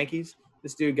Yankees.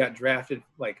 This dude got drafted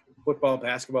like football,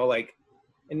 basketball, like,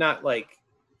 and not like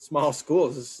small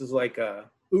schools. This is like a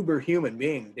uber human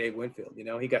being, Dave Winfield. You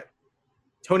know, he got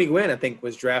Tony Gwynn, I think,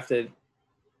 was drafted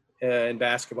in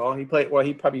basketball. He played. Well,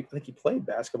 I think he played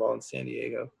basketball in San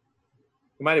Diego.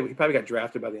 He probably got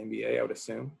drafted by the NBA, I would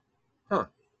assume. Huh.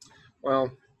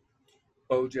 Well,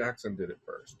 Bo Jackson did it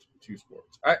first. 2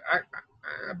 sports. I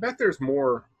bet there's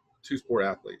more 2-sport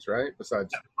athletes, right?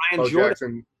 Besides Brian Bo Jordan.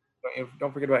 Jackson.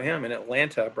 Don't forget about him in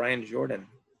Atlanta, Brian Jordan.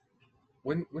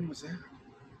 When was that?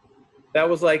 That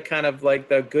was like kind of like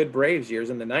the good Braves years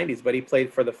in the '90s, but he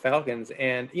played for the Falcons,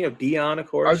 and Deion, of I was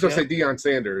course, gonna say Deion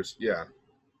Sanders. Yeah.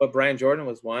 but Brian Jordan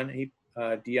was one.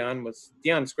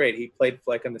 Deion's great. He played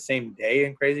like on the same day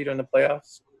in Crazy during the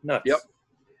playoffs. Yep.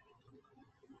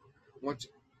 Nuts.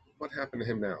 What happened to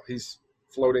him now? He's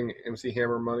floating MC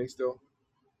Hammer money still.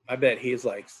 I bet he's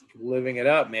like living it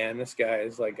up, man. This guy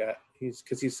is like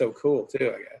because he's so cool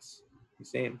too. I guess he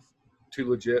seems Too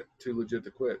legit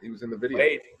to quit. He was in the video.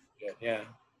 Wait, yeah.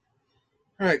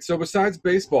 All right. So besides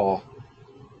baseball,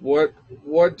 what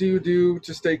do you do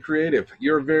to stay creative?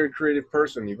 You're a very creative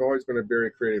person. You've always been a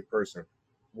very creative person.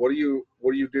 What do you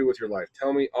do with your life?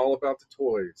 Tell me all about the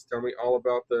toys. Tell me all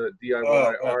about the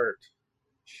DIY art.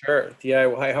 Sure,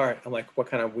 DIY art. I'm like, what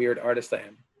kind of weird artist I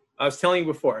am. I was telling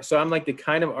you before. So I'm like the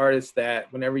kind of artist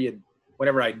that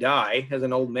whenever I die as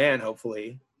an old man,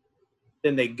 hopefully,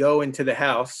 then they go into the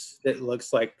house that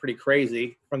looks like pretty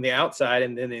crazy from the outside,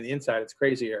 and then in the inside it's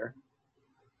crazier.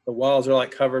 The walls are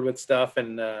like covered with stuff,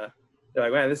 and they're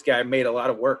like, man, this guy made a lot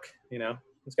of work.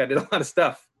 This guy did a lot of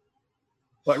stuff.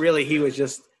 But really, he was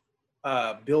just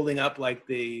building up like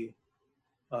the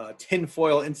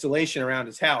tinfoil insulation around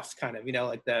his house, kind of,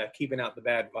 like the keeping out the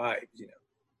bad vibes.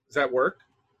 Does that work?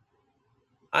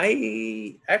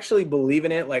 I actually believe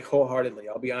in it like wholeheartedly.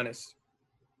 I'll be honest.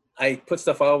 I put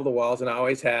stuff all over the walls, and I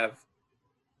always have,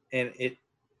 and it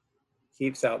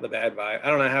keeps out the bad vibe. I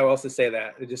don't know how else to say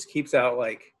that. It just keeps out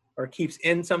or keeps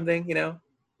in something.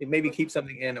 It maybe keeps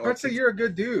something in. Or I'd say you're a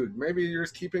good dude. Maybe you're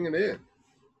just keeping it in.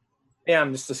 Yeah,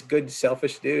 I'm just this good,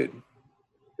 selfish dude.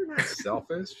 You're not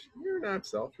selfish. You're not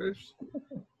selfish.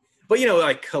 But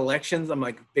like collections, I'm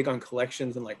like big on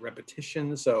collections and like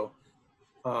repetition. So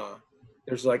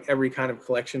there's like every kind of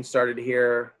collection started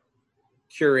here,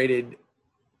 curated.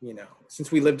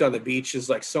 Since we lived on the beach, there's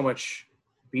like so much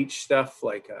beach stuff,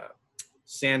 like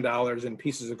sand dollars and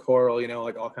pieces of coral.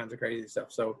 Like all kinds of crazy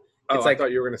stuff. So it's I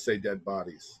thought you were going to say dead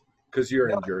bodies because you're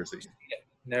in Jersey.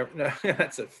 Never. No,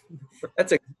 that's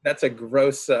a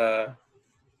gross.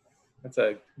 That's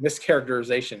a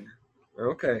mischaracterization.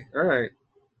 Okay. All right.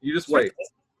 You just wait.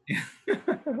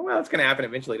 Well, it's going to happen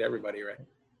eventually to everybody, right?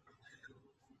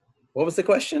 What was the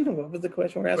question? What was the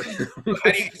question we're asking?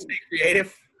 How do you stay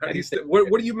creative?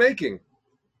 What are you making?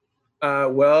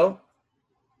 Well,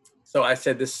 so I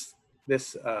said this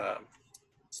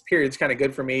period's kind of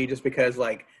good for me just because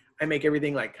like I make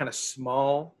everything like kind of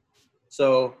small.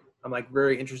 So I'm like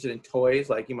very interested in toys.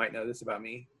 Like you might know this about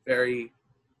me. Very,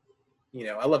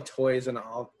 I love toys and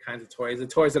all kinds of toys. The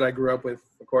toys that I grew up with,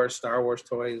 of course, Star Wars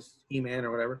toys, He-Man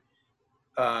or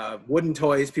whatever. Wooden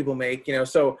toys people make,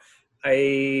 so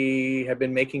I have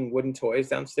been making wooden toys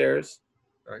downstairs.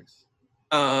 Nice.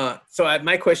 So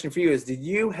my question for you is, did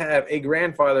you have a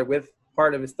grandfather with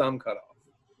part of his thumb cut off?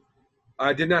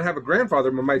 I did not have a grandfather,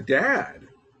 but my dad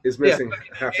is missing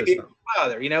half his thumb.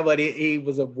 Father, but he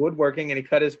was a woodworking and he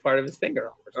cut his part of his finger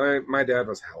off. My dad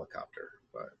was a helicopter,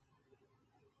 but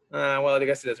well, I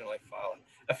guess it doesn't really follow.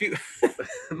 A few.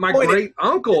 My great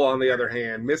uncle, on the other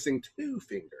hand, missing 2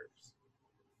 fingers.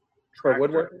 For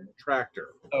woodworking? Tractor.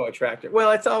 Oh, a tractor.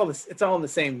 Well, it's all in the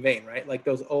same vein, right? Like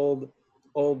those old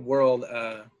world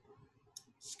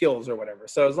skills or whatever.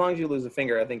 So as long as you lose a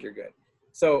finger, I think you're good.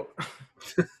 So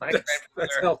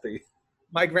that's healthy.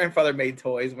 My grandfather made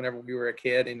toys whenever we were a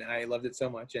kid, and I loved it so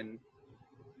much. And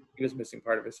he was missing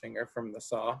part of his finger from the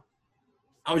saw.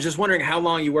 I was just wondering how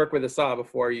long you work with a saw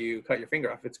before you cut your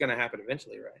finger off. It's going to happen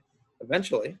eventually, right?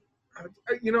 Eventually.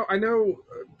 I know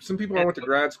some people I went to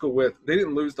grad school with, they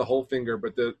didn't lose the whole finger,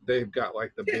 but they've got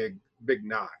like the big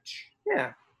notch.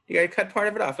 Yeah. You got to cut part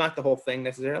of it off, not the whole thing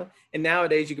necessarily. And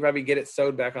nowadays you could probably get it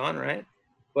sewed back on, right?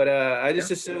 But I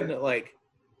just assumed that like,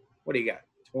 what do you got?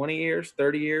 20 years,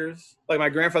 30 years? Like my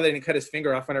grandfather didn't cut his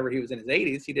finger off whenever he was in his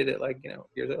 80s. He did it like,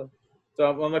 years old.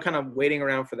 So I'm kind of waiting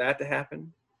around for that to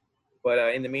happen.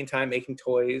 But in the meantime, making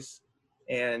toys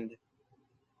and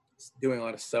doing a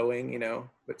lot of sewing,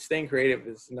 but staying creative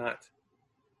is not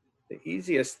the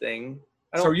easiest thing.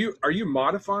 So are you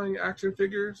modifying action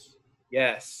figures?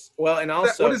 Yes. Well, and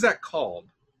also, what is that called?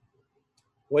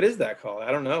 What is that called?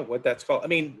 I don't know what that's called. I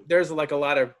mean, there's like a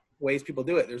lot of ways people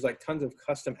do it. There's like tons of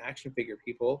custom action figure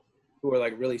people who are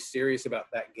like really serious about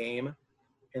that game.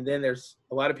 And then there's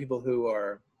a lot of people who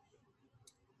are,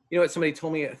 what somebody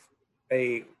told me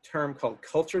a term called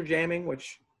culture jamming,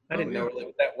 which I didn't know really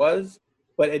what that was,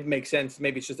 but it makes sense.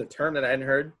 Maybe it's just a term that I hadn't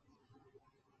heard.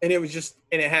 And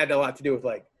it had a lot to do with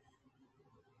like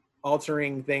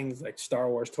altering things like Star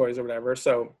Wars toys or whatever.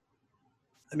 So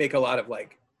I make a lot of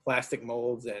like plastic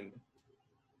molds and,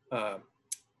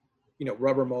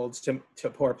 rubber molds to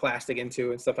pour plastic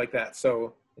into and stuff like that.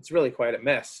 So it's really quite a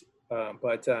mess.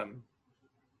 But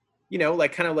you know,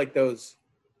 like kind of like those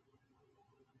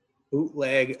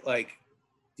bootleg like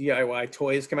DIY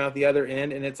toys come out the other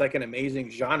end, and it's like an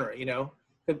amazing genre, you know.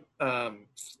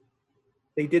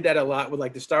 They did that a lot with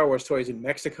like the Star Wars toys in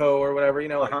Mexico or whatever, you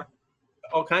know, like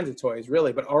all kinds of toys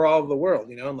really, but are all over the world,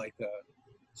 you know, and like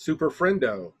Super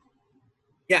Friendo.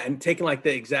 Yeah, and taking like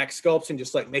the exact sculpts and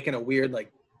just like making a weird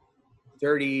like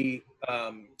dirty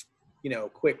you know,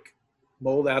 quick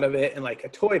mold out of it, and like a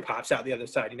toy pops out the other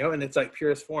side, you know, and it's like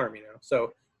purest form, you know.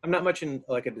 So I'm not much in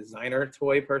like a designer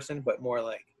toy person, but more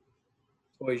like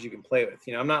toys you can play with,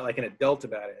 you know. I'm not like an adult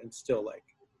about it, and still like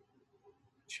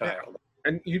child.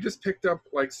 And you just picked up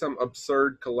like some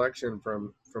absurd collection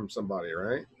from somebody,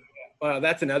 right?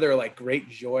 That's another like great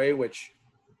joy, which,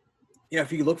 you know,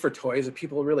 if you look for toys,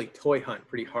 people really toy hunt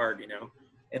pretty hard, you know,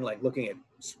 and like looking at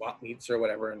swap meets or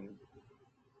whatever, and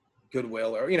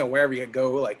Goodwill, or, you know, wherever you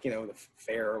go, like, you know, the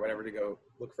fair or whatever, to go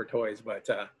look for toys. But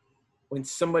when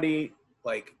somebody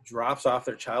like drops off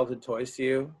their childhood toys to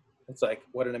you, it's like,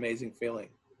 what an amazing feeling.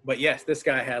 But yes, this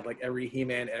guy had like every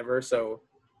He-Man ever, so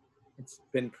it's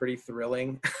been pretty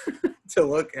thrilling to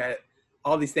look at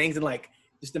all these things, and like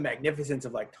just the magnificence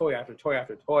of like toy after toy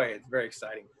after toy. It's very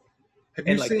exciting. Have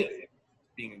you seen?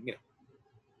 Being, you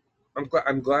know,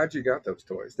 I'm glad you got those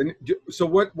toys. Then, so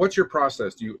what's your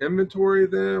process? Do you inventory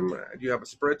them? Do you have a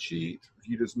spreadsheet?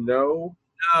 Do you just know?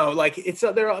 No, like it's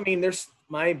there. I mean,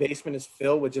 my basement is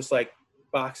filled with just like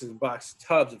boxes and box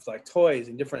tubs of like toys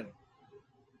and different,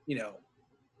 you know,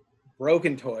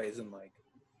 broken toys and like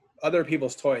other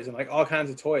people's toys and like all kinds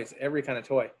of toys, every kind of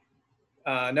toy.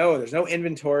 No, there's no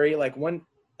inventory. Like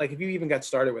if you even got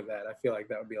started with that, I feel like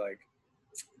that would be like,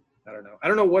 I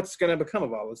don't know what's going to become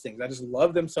of all those things. I just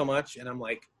love them so much, and I'm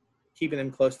like keeping them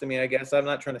close to me, I guess. I'm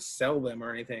not trying to sell them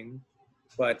or anything,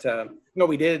 but no,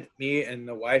 we did, me and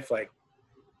the wife, like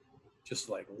just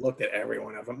like looked at every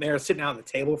one of them. They're sitting out on the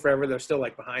table forever. They're still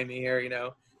like behind me here, you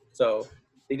know, so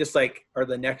they just like are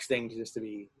the next thing just to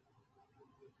be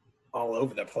all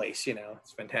over the place, you know.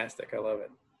 It's fantastic. I love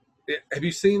it. Have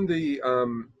you seen the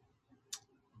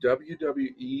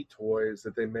WWE toys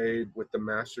that they made with the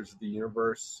Masters of the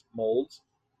Universe molds?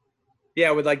 Yeah,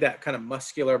 with like that kind of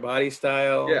muscular body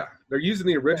style. Yeah, they're using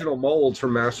the original molds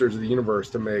from Masters of the Universe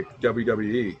to make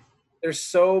WWE. There's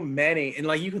so many, and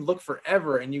like you can look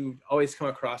forever, and you always come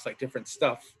across like different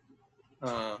stuff.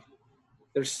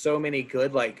 There's so many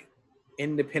good like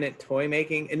independent toy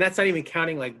making, and that's not even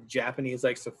counting like Japanese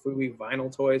like Sofui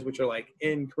vinyl toys, which are like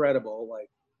incredible,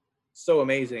 like so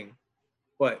amazing.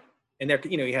 And they're,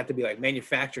 you know, you have to be like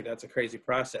manufactured. That's a crazy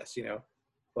process, you know.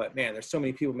 But man, there's so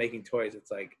many people making toys. It's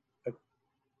like a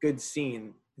good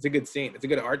scene. It's a good scene. It's a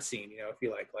good art scene, you know, if you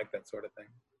like that sort of thing.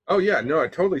 Oh yeah, no,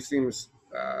 it totally seems.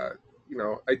 You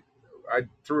know, I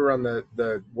threw around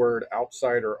the word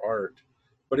outsider art,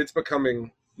 but it's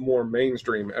becoming more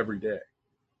mainstream every day.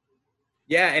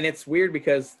 Yeah, and it's weird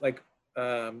because like,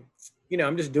 you know,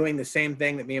 I'm just doing the same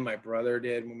thing that me and my brother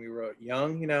did when we were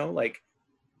young, you know, like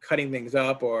cutting things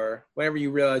up, or whenever you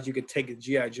realize you could take a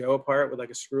G.I. Joe apart with like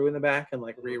a screw in the back and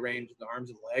like rearrange the arms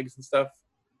and legs and stuff.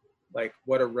 Like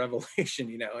what a revelation,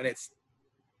 you know, and it's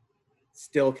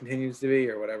still continues to be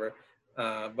or whatever.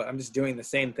 But I'm just doing the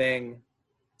same thing.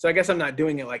 So I guess I'm not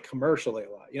doing it like commercially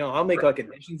a lot. You know, I'll make like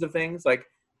editions of things like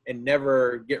and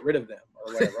never get rid of them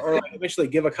or whatever. Or like eventually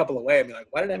give a couple away. I mean, like,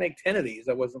 why did I make 10 of these?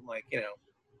 I wasn't like, you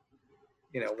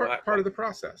know, part of the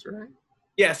process, right?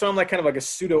 Yeah, so I'm like kind of like a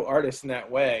pseudo artist in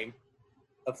that way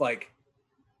of like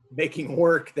making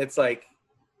work that's like,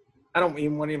 I don't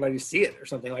even want anybody to see it or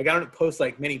something. Like I don't post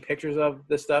like many pictures of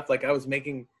this stuff. Like I was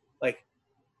making like,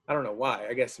 I don't know why.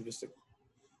 I guess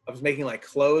I was making like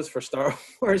clothes for Star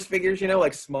Wars figures, you know,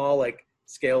 like small, like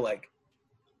scale, like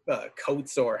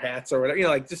coats or hats or whatever, you know,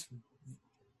 like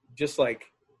just like,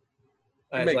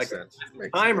 makes like sense.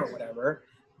 Time or whatever.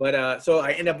 But so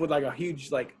I end up with like a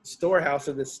huge like storehouse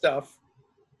of this stuff,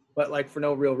 but like for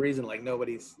no real reason. Like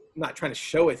nobody's not trying to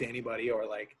show it to anybody, or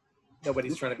like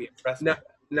nobody's trying to be impressed.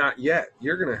 Not yet.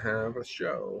 You're gonna have a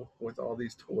show with all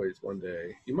these toys one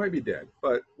day. You might be dead,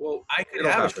 but well, I could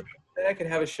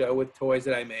have a show with toys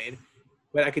that I made,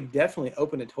 but I could definitely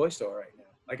open a toy store right now.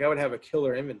 Like I would have a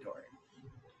killer inventory.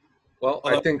 Well,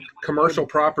 I think commercial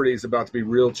property is about to be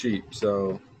real cheap,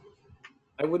 so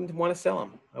I wouldn't want to sell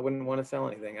them. I wouldn't want to sell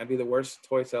anything. I'd be the worst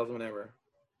toy salesman ever.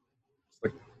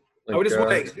 I would just want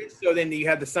to exist, so then you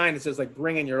have the sign that says like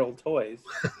 "Bring in your old toys."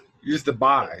 Use the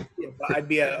buy. Yeah, I'd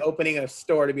be opening a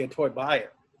store to be a toy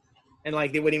buyer, and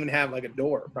like they wouldn't even have like a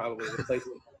door, probably the place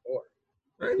would have a door.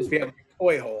 Right. Just be a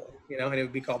toy hole, you know, and it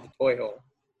would be called the toy hole.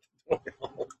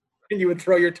 And you would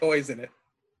throw your toys in it.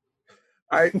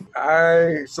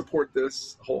 I support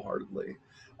this wholeheartedly.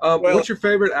 Well, What's your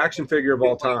favorite action figure of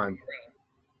all time?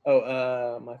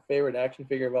 My favorite action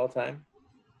figure of all time.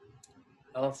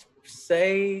 I'll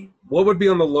say. What would be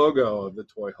on the logo of the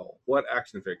Toy Hole? What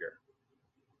action figure?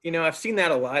 I've seen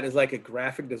that a lot as like a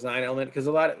graphic design element, because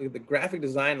a lot of the graphic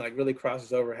design like really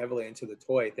crosses over heavily into the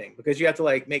toy thing, because you have to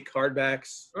like make card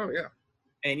backs. Oh yeah.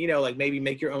 And like maybe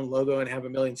make your own logo and have a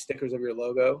million stickers of your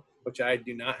logo, which I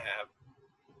do not have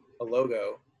a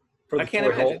logo. For the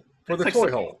Toy Hole? For the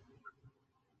Toy Hole.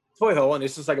 Toy Hole, and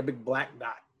it's just like a big black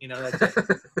dot. That's it.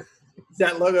 Is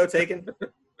that logo taken?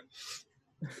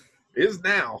 Is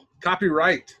now.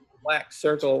 Copyright. Black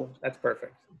circle. That's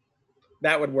perfect.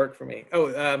 That would work for me.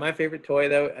 Oh, my favorite toy,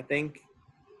 though, I think,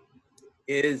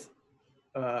 is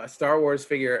a Star Wars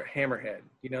figure, Hammerhead.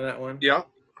 You know that one? Yeah.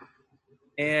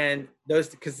 And those,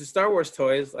 because the Star Wars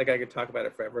toys, like I could talk about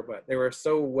it forever, but they were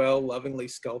so well, lovingly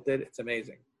sculpted. It's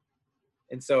amazing.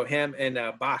 And so him and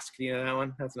Bosk, you know that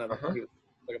one? That's another one. He was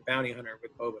like a bounty hunter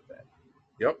with Boba Fett.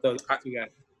 Yep. So you got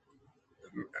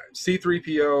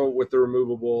C-3PO with the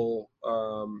removable,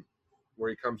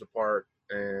 where he comes apart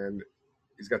and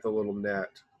he's got the little net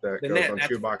that goes on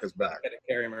Chewbacca's back. To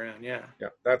carry him around, yeah. Yeah,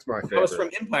 that's my favorite. That was from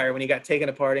Empire when he got taken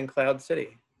apart in Cloud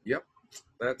City. Yep.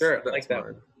 That's like that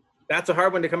mine. That's a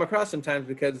hard one to come across sometimes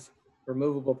because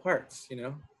removable parts,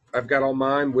 I've got all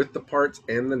mine with the parts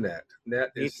and the net.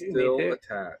 Net is still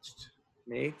attached.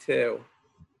 Me too.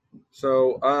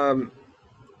 So,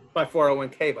 my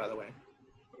 401k, by the way.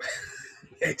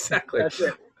 Exactly. That's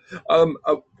it.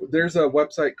 There's a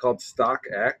website called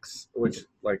StockX, which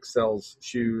like sells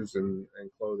shoes and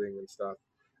clothing and stuff,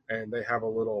 and they have a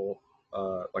little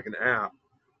like an app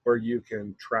where you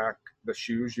can track the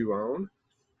shoes you own.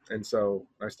 And so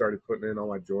I started putting in all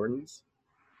my Jordans,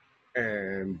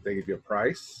 and they give you a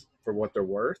price for what they're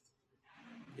worth.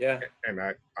 Yeah. And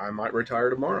I might retire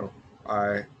tomorrow.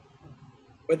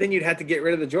 But then you'd have to get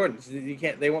rid of the Jordans. You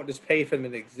can't. They won't just pay for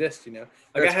them to exist. Like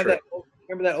That's I have true.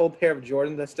 Remember that old pair of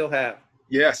Jordans I still have?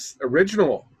 Yes,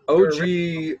 original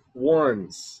OG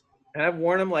ones. And I've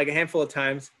worn them like a handful of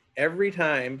times. Every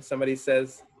time somebody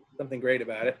says something great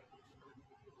about it,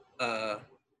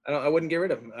 I wouldn't get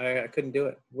rid of them. I couldn't do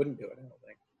it. Wouldn't do it. I don't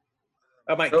think.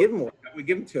 I might give them one. I would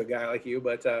give them to a guy like you,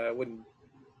 but I wouldn't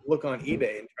look on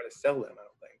eBay and try to sell them. I don't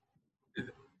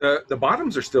think. The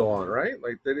bottoms are still on, right?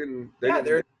 Like they didn't.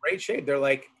 They're in great shape. They're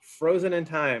like frozen in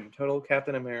time. Total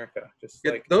Captain America.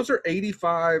 Like those are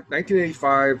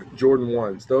 1985 Jordan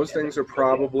 1s. Those things are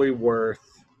probably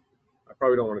worth. I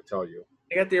probably don't want to tell you.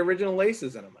 They got the original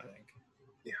laces in them, I think.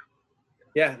 Yeah.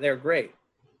 Yeah, they're great.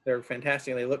 They're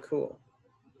fantastic. They look cool.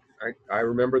 I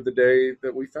remember the day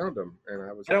that we found them, and I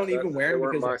don't even wear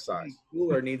them because my size.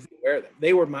 Cooler needs to wear them.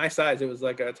 They were my size. It was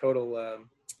like a total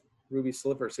Ruby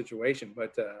Slipper situation,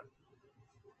 but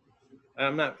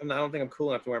I don't think I'm cool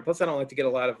enough to wear them. Plus, I don't like to get a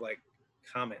lot of like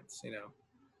comments.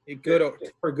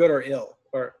 For good or ill.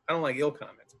 Or I don't like ill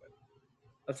comments, but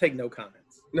I'll take no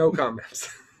comments. No comments.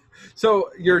 So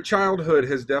your childhood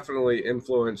has definitely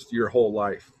influenced your whole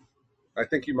life. I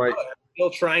think you might. Still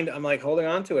trying to. I'm like holding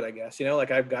on to it. I guess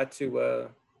like I've got to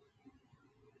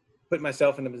put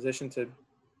myself in a position to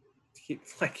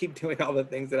keep doing all the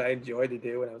things that I enjoyed to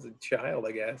do when I was a child.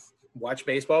 I guess watch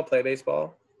baseball, play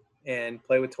baseball, and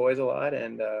play with toys a lot,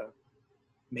 and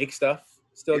make stuff.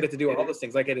 Still get to do all those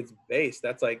things. Like at its base,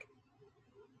 that's like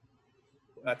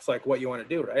what you want to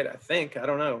do, right? I think. I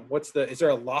don't know. Is there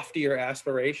a loftier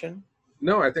aspiration?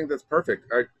 No, I think that's perfect.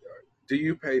 Do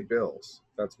you pay bills?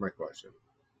 That's my question.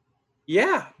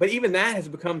 Yeah, but even that has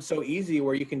become so easy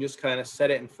where you can just kind of set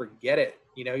it and forget it.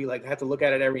 You like have to look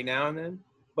at it every now and then.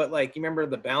 But like, you remember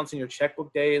the balance in your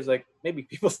checkbook days? Like maybe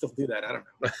people still do that. I don't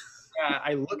know.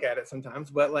 I look at it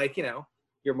sometimes, but like,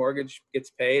 your mortgage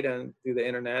gets paid through the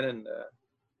internet, and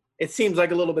it seems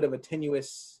like a little bit of a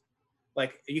tenuous,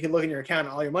 like you can look in your account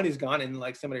and all your money's gone and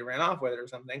like somebody ran off with it or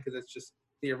something, because it's just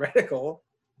theoretical.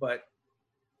 But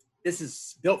this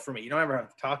is built for me. You don't ever have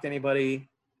to talk to anybody.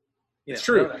 It's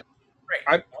true.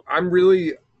 I'm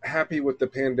really happy with the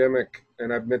pandemic,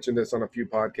 and I've mentioned this on a few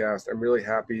podcasts. I'm really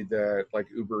happy that like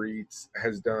Uber Eats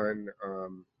has done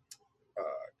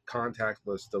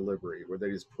contactless delivery, where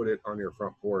they just put it on your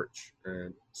front porch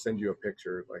and send you a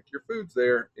picture like your food's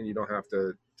there, and you don't have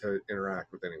to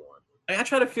interact with anyone. I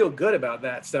try to feel good about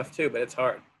that stuff too, but it's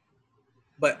hard.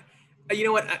 But you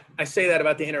know what? I say that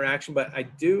about the interaction, but I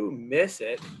do miss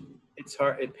it. It's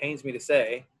hard. It pains me to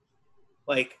say.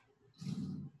 Like,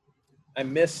 I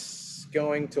miss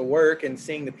going to work and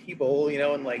seeing the people,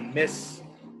 and like miss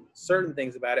certain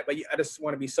things about it. But I just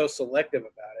want to be so selective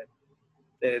about it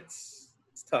that it's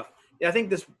tough. Yeah, I think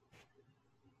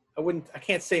I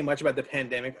can't say much about the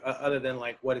pandemic other than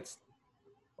like what it's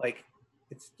like.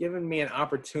 It's given me an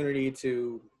opportunity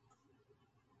to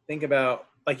think about,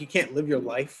 like, you can't live your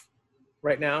life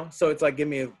right now. So it's like, give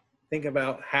me an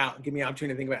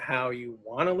opportunity to think about how you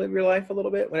want to live your life a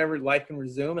little bit whenever life can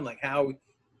resume, and like how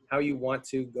you want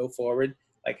to go forward,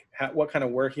 like what kind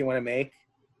of work you want to make,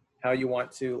 how you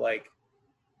want to like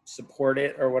support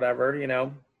it or whatever, you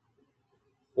know.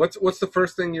 What's the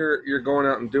first thing you're going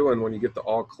out and doing when you get the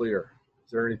all clear?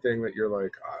 Is there anything that you're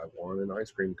like, I want an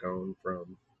ice cream cone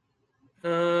from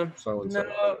so and so?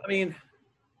 No, I mean,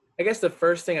 I guess the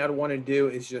first thing I'd want to do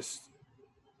is just,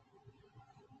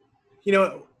 you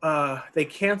know, they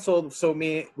canceled. So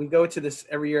we go to this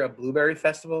every year, a blueberry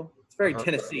festival. It's very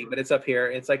Tennessee, but it's up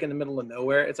here. It's like in the middle of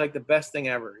nowhere. It's like the best thing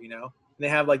ever, you know. And they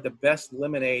have like the best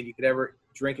lemonade you could ever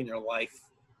drink in your life.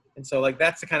 And so like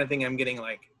that's the kind of thing I'm getting.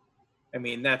 Like, I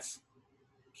mean, that's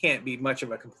can't be much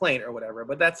of a complaint or whatever,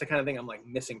 but that's the kind of thing I'm like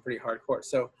missing pretty hardcore.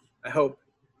 So I hope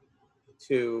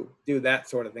to do that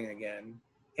sort of thing again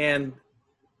and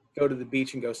go to the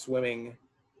beach and go swimming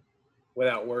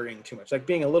without worrying too much, like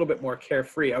being a little bit more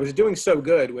carefree. I was doing so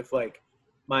good with like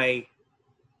my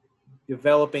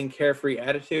developing carefree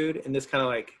attitude, and this kind of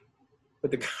like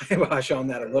put the kibosh on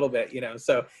that a little bit, you know.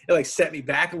 So it like set me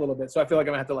back a little bit. So I feel like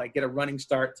I'm gonna have to like get a running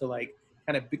start to like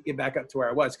kind of get back up to where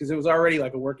I was, because it was already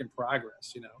like a work in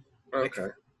progress, you know. Okay.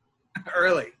 Like,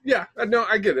 early. Yeah, no,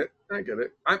 I get it.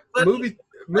 I'm movie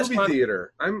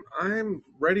theater. I'm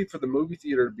ready for the movie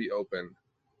theater to be open,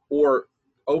 or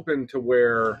open to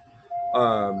where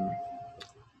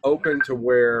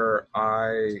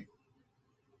I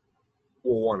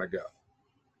will want to go.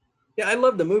 Yeah, I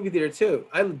love the movie theater too.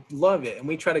 I love it, and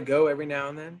we try to go every now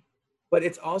and then. But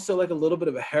it's also like a little bit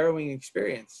of a harrowing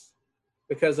experience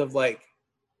because of like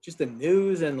just the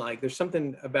news, and like there's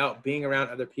something about being around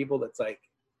other people that's like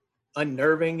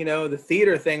unnerving, you know. The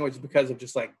theater thing was because of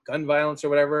just like gun violence or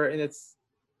whatever, and it's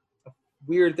a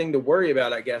weird thing to worry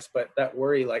about, I guess. But that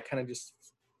worry like kind of just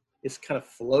is kind of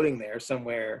floating there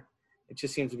somewhere. It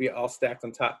just seems to be all stacked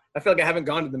on top. I feel like I haven't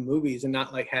gone to the movies and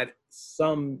not like had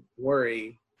some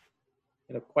worry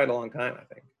in quite a long time, I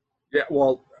think. Yeah,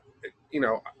 well, you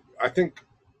know, I think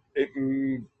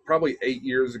probably 8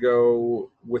 years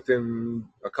ago, within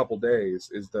a couple days,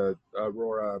 is the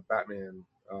Aurora Batman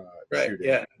shooting.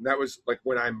 Yeah, and that was like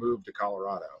when I moved to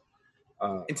Colorado.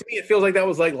 And to me, it feels like that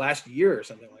was like last year or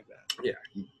something like that.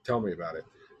 Yeah, tell me about it.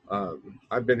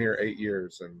 I've been here 8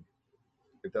 years, and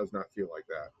it does not feel like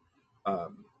that.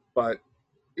 But,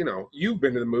 you know, you've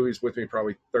been to the movies with me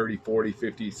probably 30, 40,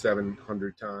 50,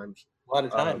 700 times. A lot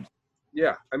of times.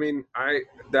 Yeah, I mean,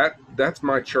 that's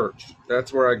my church.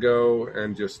 That's where I go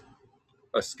and just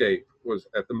escape, was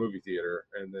at the movie theater.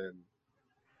 And then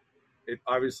it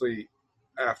obviously,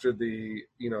 after the,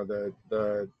 you know,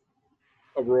 the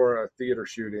Aurora theater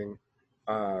shooting,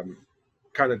 kind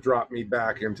of dropped me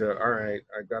back into, all right,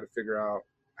 I got to figure out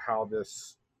how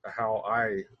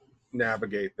I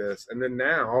navigate this. And then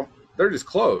now they're just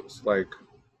closed. Like,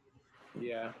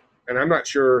 yeah. And I'm not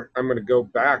sure I'm going to go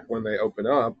back when they open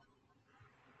up,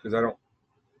 because I don't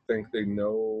think they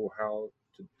know how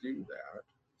to do that.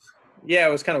 Yeah,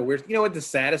 it was kind of weird. You know what the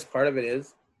saddest part of it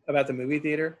is about the movie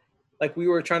theater? Like, we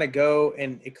were trying to go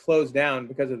and it closed down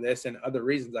because of this and other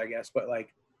reasons, I guess. But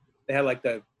like, they had like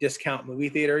the discount movie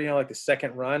theater, you know, like the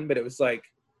second run. But it was like,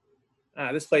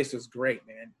 this place was great,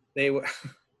 man. They were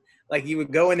like, you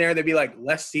would go in there, there'd be like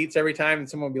less seats every time, and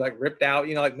someone would be like ripped out.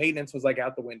 You know, like maintenance was like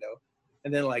out the window.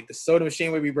 And then like the soda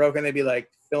machine would be broken. They'd be like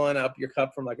filling up your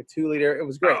cup from like a 2-liter. It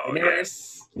was great. Oh,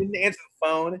 yes. Didn't answer the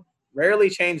phone. Rarely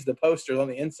changed the posters on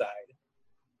the inside.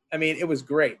 I mean, it was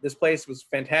great. This place was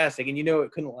fantastic, and you know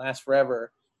it couldn't last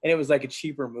forever. And it was like a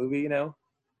cheaper movie, you know,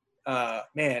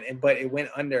 man. But it went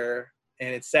under, and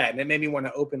it's sad. And it made me want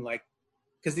to open like,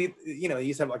 because you know, you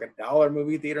used to have like $1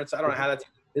 movie theater, and so I don't know how that's a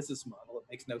business model. It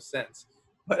makes no sense.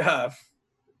 But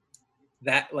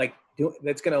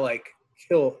that's gonna like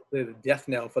kill the death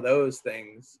knell for those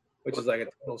things, which is like a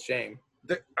total shame.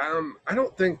 I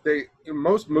don't think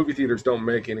most movie theaters don't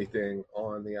make anything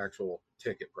on the actual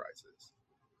ticket prices.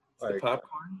 Like, the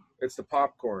popcorn? It's the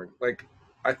popcorn. Like,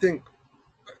 I think,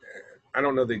 I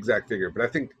don't know the exact figure, but I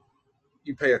think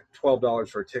you pay $12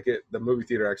 for a ticket, the movie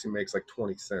theater actually makes like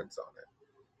 20 cents on it.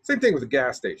 Same thing with a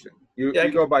gas station. You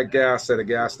go buy gas at a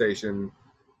gas station,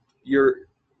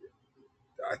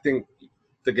 I think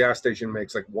the gas station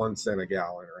makes like 1 cent a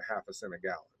gallon or half a cent a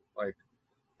gallon. Like,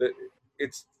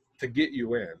 it's to get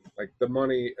you in. Like, the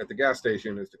money at the gas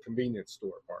station is the convenience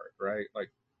store part, right?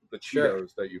 Like the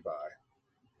Cheetos that you buy.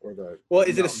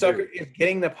 Is it a sucker? Is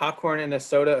getting the popcorn and the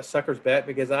soda a sucker's bet?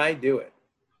 Because I do it.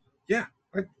 Yeah,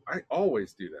 I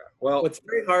always do that. Well, it's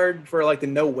very hard for like the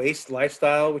no waste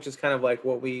lifestyle, which is kind of like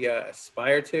what we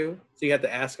aspire to. So you have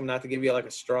to ask them not to give you like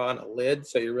a straw and a lid.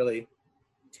 So you're really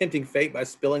tempting fate by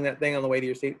spilling that thing on the way to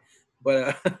your seat.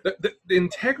 But the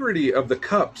integrity of the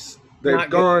cups, they've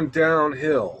gone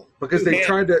downhill because they've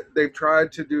tried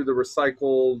to do the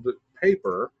recycled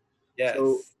paper. Yes.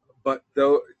 So, but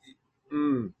though,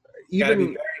 you gotta be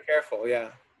very careful. Yeah.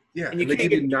 Yeah, and they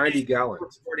give you 90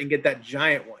 gallons. And get that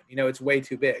giant one. You know, it's way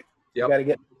too big. Yep. You got to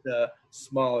get the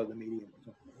smaller, the medium.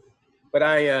 But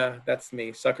that's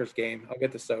me, sucker's game. I'll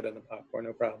get the soda and the popcorn,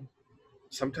 no problem.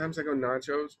 Sometimes I go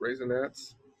nachos,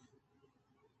 Raisinets.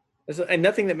 And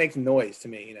nothing that makes noise to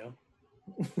me, you know.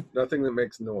 Nothing that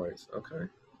makes noise. Okay.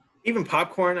 Even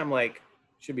popcorn, I'm like,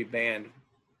 should be banned.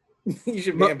 You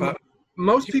should ban popcorn.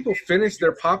 Most people finish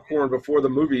their popcorn before the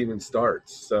movie even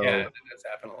starts. So yeah, that does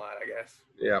happen a lot, I guess.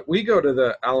 Yeah, we go to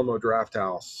the Alamo Draft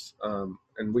House,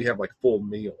 and we have like full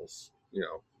meals. You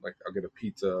know, like I'll get a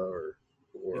pizza or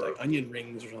like onion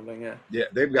rings or something. Yeah. Yeah,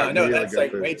 they've got. No, that's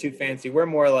like way too fancy. We're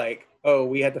more like, oh,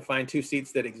 we had to find two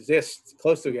seats that exist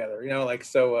close together. You know, like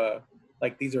so,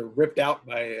 like these are ripped out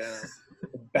by a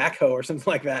backhoe or something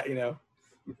like that. You know,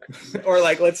 or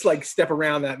like let's like step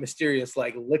around that mysterious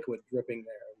like liquid dripping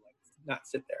there, and, like not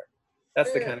sit there.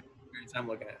 That's the kind of experience I'm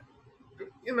looking at.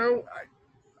 You know,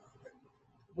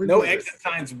 no exit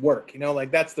signs work, you know, like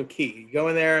that's the key. You go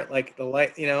in there, like the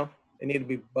light, you know, they need to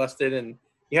be busted, and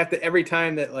you have to every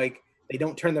time that like they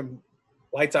don't turn the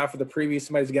lights off for the preview,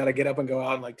 somebody's got to get up and go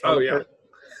out and like tell the person,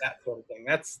 that sort of thing.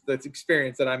 That's the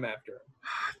experience that I'm after.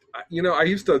 You know, I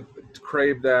used to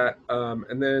crave that,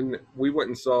 and then we went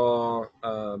and saw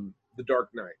The Dark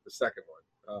Knight, the second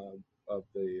one of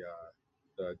the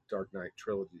Dark Knight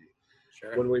trilogy.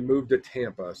 Sure. When we moved to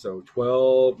Tampa, so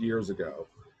 12 years ago.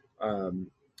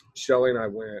 Shelly and I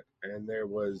went, and there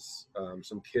was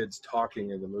some kids talking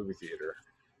in the movie theater,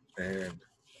 and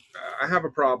I have a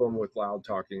problem with loud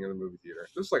talking in the movie theater.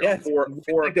 This is like a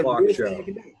 4 o'clock show.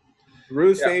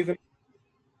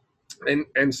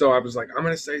 And so I was like, I'm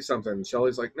gonna say something.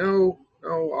 Shelly's like, no,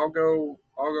 I'll go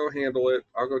handle it.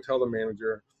 I'll go tell the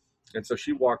manager. And so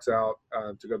she walks out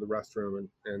to go to the restroom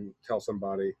and tell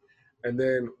somebody, and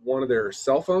then one of their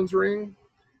cell phones ring.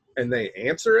 And they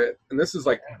answer it, and this is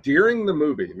like during the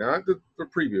movie, not the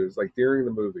preview. It's like during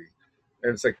the movie,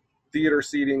 and it's like theater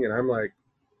seating, and I'm like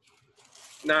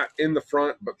not in the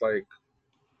front, but like,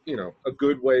 you know, a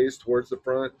good ways towards the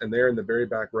front, and they're in the very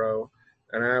back row,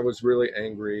 and I was really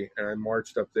angry, and I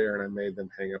marched up there and I made them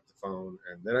hang up the phone,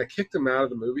 and then I kicked them out of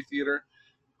the movie theater.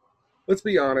 Let's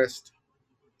be honest,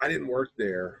 I didn't work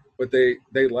there, but they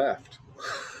left.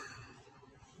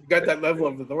 You got that level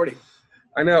of authority.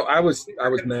 I know. I was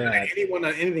mad. Anyone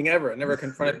on anything ever. I never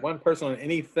confronted one person on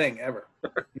anything ever.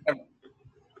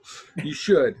 You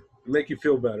should. Make you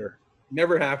feel better.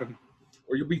 Never happened.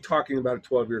 Or you'll be talking about it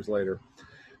 12 years later.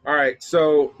 All right.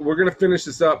 So we're going to finish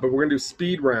this up, but we're going to do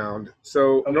speed round.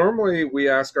 So normally we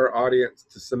ask our audience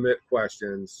to submit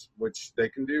questions, which they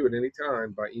can do at any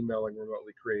time by emailing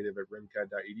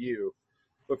remotelycreative@rimcad.edu.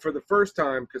 But for the first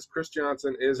time, because Chris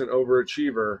Johnson is an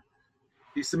overachiever,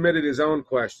 he submitted his own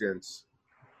questions.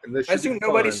 And this I assume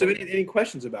nobody submitted any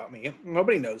questions about me.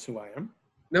 Nobody knows who I am.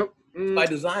 Nope. By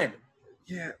design.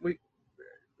 Yeah,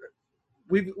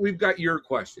 we've got your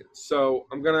questions. So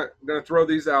I'm gonna throw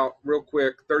these out real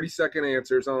quick. 30-second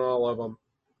answers on all of them.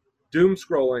 Doom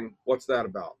scrolling. What's that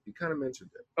about? You kind of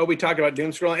mentioned it. Oh, we talked about doom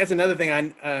scrolling. That's another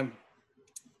thing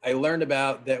I learned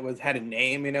about that had a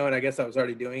name, you know, and I guess I was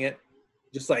already doing it.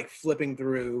 Just like flipping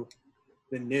through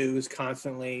the news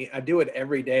constantly. I do it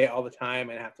every day, all the time,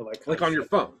 and I have to like on your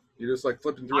phone. You're just like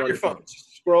flipping through on your phone.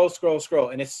 Scroll,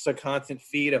 and it's a constant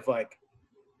feed of like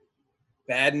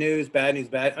bad news. I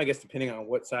guess depending on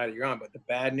what side you're on, but the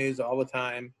bad news all the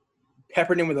time,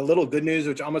 peppered in with a little good news,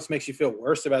 which almost makes you feel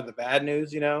worse about the bad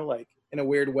news. You know, like in a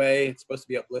weird way. It's supposed to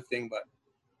be uplifting, but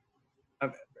I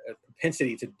have a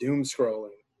propensity to doom scrolling.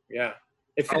 Yeah,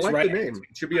 I like the name.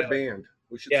 It should be a band.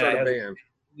 We should start a band.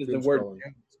 The word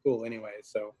is cool anyway,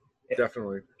 so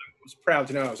definitely. I was proud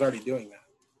to know I was already doing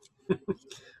that.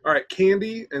 All right,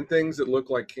 candy and things that look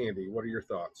like candy. What are your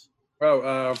thoughts?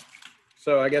 Oh,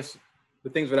 so I guess the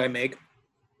things that I make,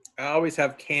 I always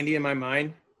have candy in my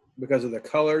mind because of the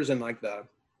colors and like the,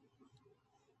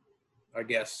 I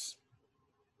guess,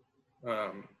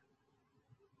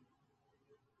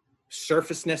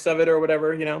 surfaceness of it or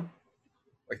whatever, you know.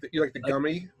 You like the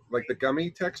gummy, like the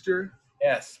gummy texture?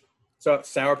 Yes. So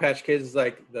Sour Patch Kids is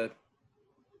like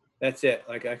that's it.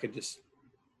 Like I could just.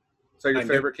 So your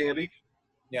favorite candy?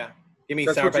 Yeah. Give me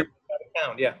Sour Patch Kids by the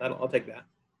pound. Yeah, I'll take that.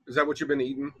 Is that what you've been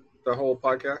eating the whole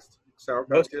podcast? Sour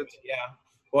Patch Kids? Yeah.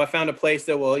 Well, I found a place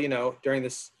that will, during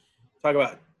this, talk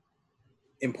about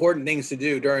important things to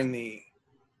do during the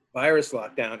virus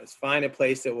lockdown is find a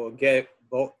place that will get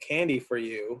bulk candy for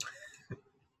you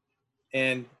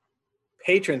and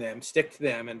patron them, stick to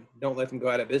them, and don't let them go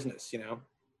out of business,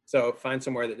 So find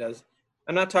somewhere that does.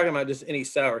 I'm not talking about just any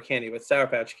sour candy, but Sour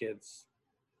Patch Kids.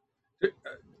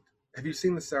 Have you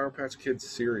seen the Sour Patch Kids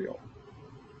cereal?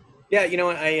 Yeah, you know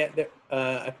what?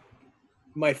 One of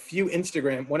my few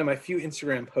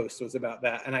Instagram posts was about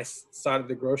that, and I saw it at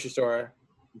the grocery store.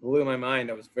 Blew my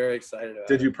mind. I was very excited about it.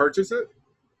 Did you purchase it?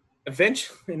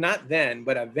 Eventually, not then,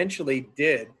 but eventually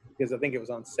did, because I think it was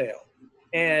on sale.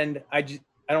 And I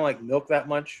don't like milk that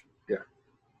much. Yeah.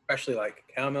 Especially like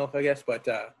cow milk, I guess. But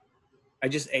I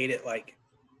just ate it like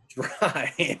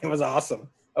dry. It was awesome.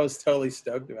 I was totally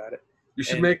stoked about it. You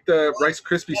should make the Rice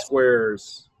Krispie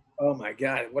squares. Oh my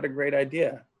God, what a great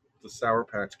idea. The Sour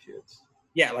Patch Kids.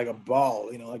 Yeah, like a ball,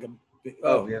 like a big,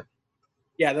 oh yeah.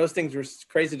 Yeah, those things were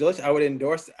crazy delicious. I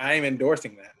am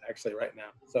endorsing that actually right now.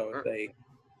 So if they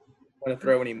want to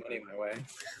throw any money my way.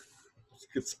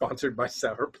 Get sponsored by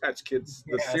Sour Patch Kids,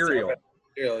 the cereal.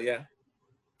 Cereal, yeah.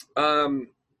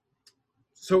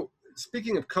 So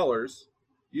speaking of colors,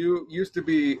 you used to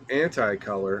be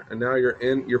anti-color, and now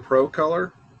you're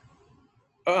pro-color.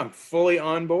 Oh, I'm fully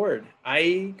on board.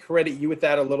 I credit you with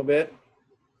that a little bit.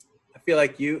 I feel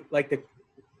like you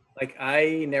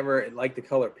I never liked the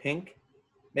color pink.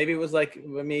 Maybe it was like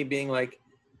me being like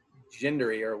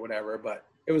gendery or whatever, but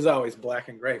it was always black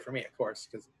and gray for me, of course,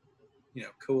 because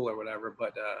cool or whatever.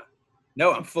 But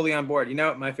no, I'm fully on board. You know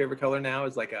what my favorite color now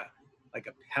is like a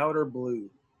powder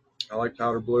blue. I like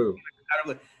powder blue.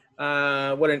 Powder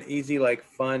blue. What an easy, like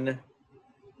fun,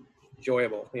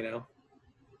 enjoyable,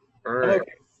 All right.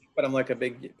 Okay, but I'm like a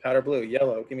big powder blue,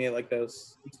 yellow. Give me like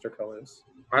those Easter colors.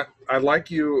 I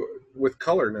like you with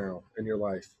color now in your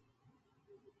life.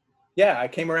 Yeah, I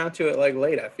came around to it like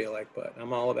late, I feel like, but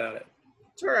I'm all about it.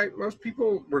 It's all right. Most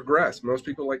people regress. Most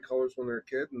people like colors when they're a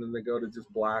kid, and then they go to just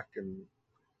black and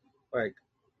like.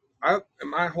 In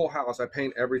my whole house, I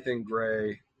paint everything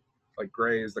gray. Like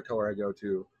gray is the color I go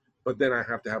to, but then I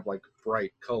have to have like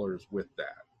bright colors with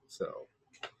that. So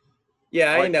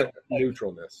yeah, I end up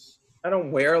neutralness. I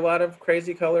don't wear a lot of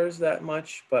crazy colors that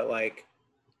much, but like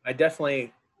I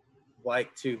definitely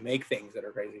like to make things that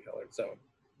are crazy colored. So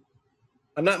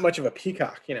I'm not much of a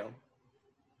peacock,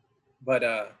 but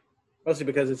mostly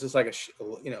because it's just like a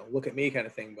look at me kind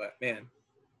of thing. But man,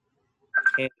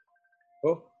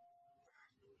 oh.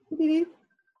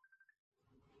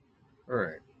 All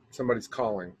right, somebody's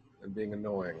calling and being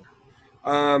annoying.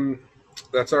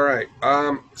 That's all right.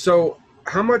 So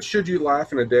how much should you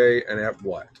laugh in a day, and at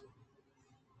what?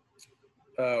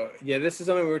 Yeah, this is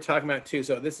something we were talking about too.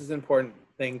 So this is an important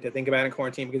thing to think about in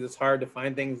quarantine because it's hard to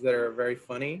find things that are very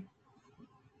funny.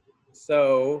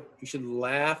 So you should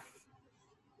laugh,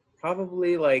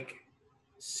 probably like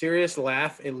serious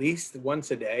laugh at least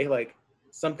once a day, like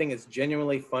something is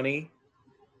genuinely funny,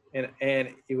 and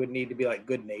it would need to be like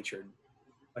good-natured,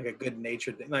 like a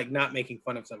good-natured thing, like not making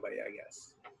fun of somebody, I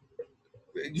guess.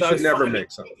 You should never make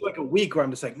something. Like a week where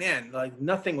I'm just like, man, like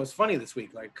nothing was funny this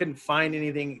week. Like couldn't find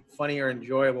anything funny or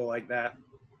enjoyable like that,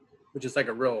 which is like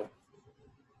a real,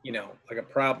 like a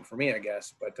problem for me, I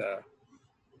guess. But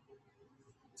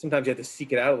sometimes you have to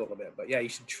seek it out a little bit. But yeah, you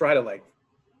should try to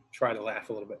laugh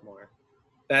a little bit more.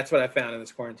 That's what I found in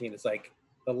this quarantine. It's like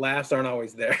the laughs aren't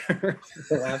always there.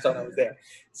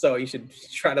 So you should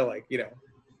try to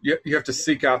You have to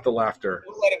seek out the laughter.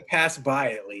 Don't let it pass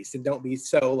by at least, and don't be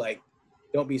so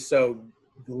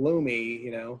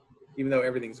gloomy, even though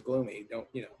everything's gloomy. Don't,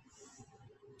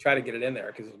 try to get it in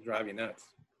there because it'll drive you nuts.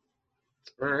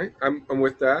 All right, I'm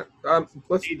with that.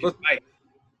 Let's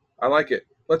I like it.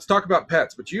 Let's talk about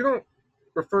pets, but you don't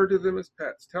refer to them as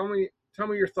pets. Tell me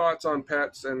your thoughts on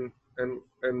pets and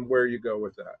where you go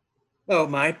with that. Oh,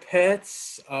 my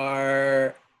pets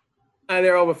are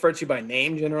they're all referred to by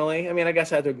name generally. I mean, I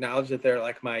guess I have to acknowledge that they're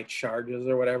like my charges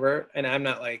or whatever, and I'm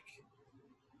not like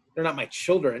they're not my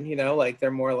children, like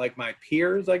they're more like my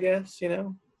peers, I guess,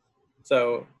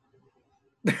 So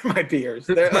they're my peers.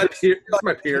 They're my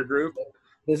peer group.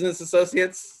 Business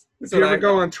associates. If you ever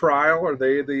go on trial, are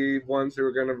they the ones who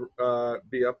are going to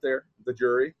be up there, the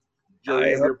jury of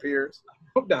your peers? I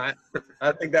hope not.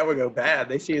 I think that would go bad.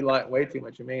 They see way too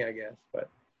much of me, I guess. But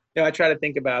I try to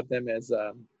think about them as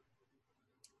I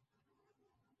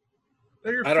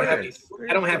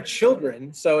don't have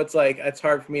children, so it's like it's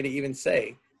hard for me to even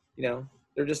say.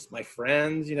 They're just my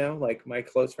friends. Like my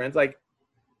close friends. Like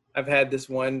I've had this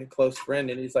one close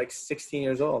friend, and he's like 16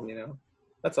 years old.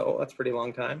 That's a pretty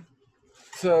long time.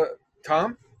 So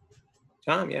Tom.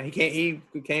 Tom, yeah, he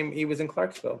was in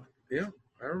Clarksville. Yeah,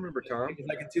 I remember Tom. It was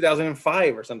like in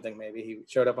 2005 or something. Maybe he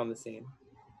showed up on the scene.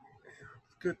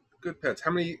 Good pets. How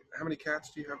many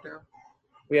cats do you have now?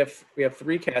 We have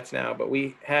 3 cats now, but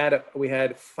we had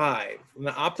 5. And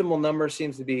the optimal number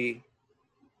seems to be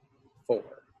 4.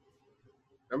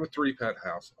 I'm a 3-pet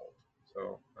household,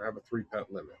 so I have a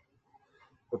 3-pet limit.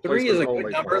 3 is a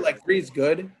good number. Like 3 is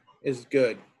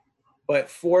good, but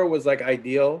 4 was like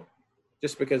ideal,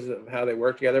 just because of how they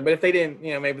work together. But if they didn't,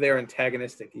 maybe they were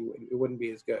antagonistic, it wouldn't be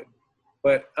as good.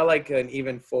 But I like an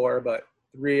even 4, but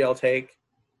 3 I'll take.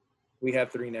 We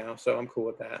have 3 now, so I'm cool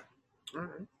with that. All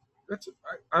right,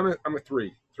 I'm a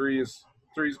 3. 3 is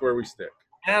where we stick.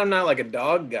 And I'm not like a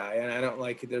dog guy, and I don't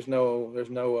like there's no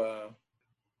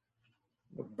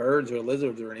birds or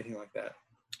lizards or anything like that.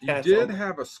 Cats you did only.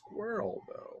 Have a squirrel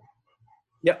though.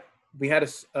 Yep, we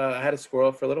had I had a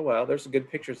squirrel for a little while. There's some good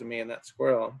pictures of me and that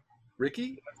squirrel.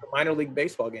 Ricky? It was a minor league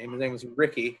baseball game. His name was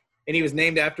Ricky, and he was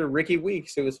named after Ricky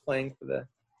Weeks, who was playing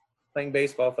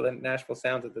baseball for the Nashville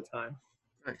Sounds at the time.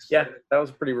 Nice. Yeah, that was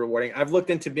pretty rewarding. I've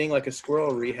looked into being like a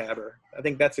squirrel rehabber. I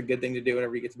think that's a good thing to do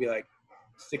whenever you get to be like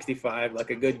 65, like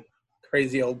a good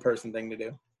crazy old person thing to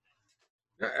do.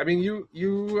 I mean,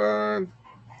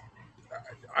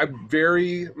 I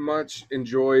very much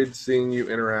enjoyed seeing you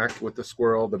interact with the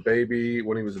squirrel, the baby,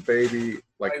 when he was a baby,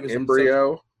 like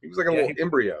embryo. He was like a little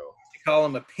embryo. They call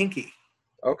him a pinky.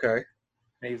 Okay.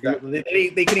 They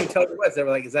couldn't even tell what it was. They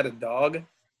were like, is that a dog?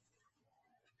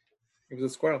 It was a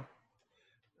squirrel.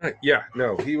 Yeah,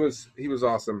 no, he was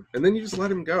awesome. And then you just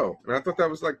let him go. And I thought that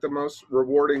was like the most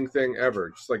rewarding thing ever.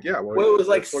 Just like, yeah. Well, it was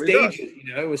like stages,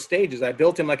 it was stages. I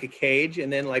built him like a cage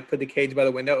and then like put the cage by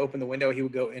the window, open the window, he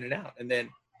would go in and out. And then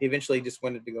he eventually just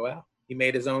wanted to go out. He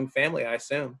made his own family, I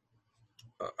assume.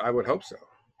 I would hope so.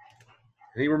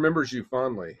 And he remembers you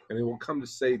fondly and he will come to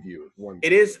save you one day.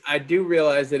 It is. I do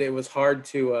realize that it was hard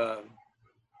to,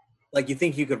 like you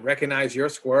think you could recognize your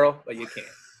squirrel, but you can't.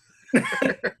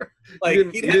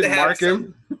 Like he'd had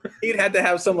to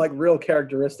have some like real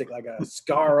characteristic, like a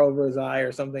scar over his eye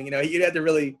or something. You'd have to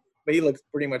really. But he looks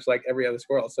pretty much like every other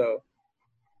squirrel. So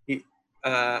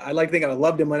I like to think I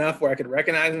loved him enough where I could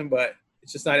recognize him, but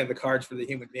it's just not in the cards for the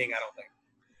human being. I don't think.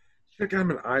 You should have got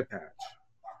him an eye patch.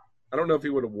 I don't know if he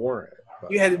would have worn it.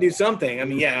 But. You had to do something. I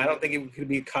mean, yeah, I don't think it could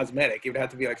be cosmetic. It would have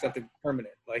to be like something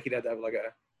permanent. Like he'd have to have like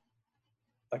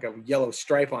a yellow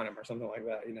stripe on him or something like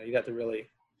that. You'd have to really.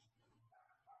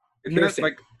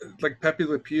 Like Pepe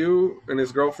Le Pew and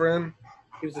his girlfriend.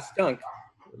 He was a skunk.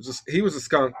 He was a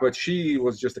skunk, but she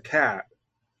was just a cat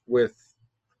with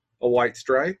a white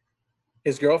stripe.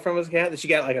 His girlfriend was a cat. She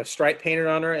got like a stripe painted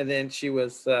on her, and then she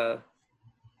was.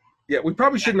 Yeah, we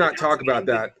probably should not talk about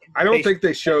that. I don't think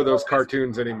they show those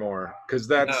cartoons anymore because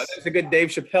there's a good Dave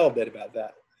Chappelle bit about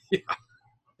that. Yeah.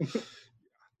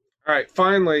 All right,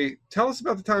 finally, tell us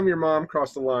about the time your mom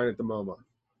crossed the line at the MoMA.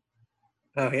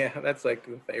 Oh, yeah, that's like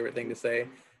the favorite thing to say.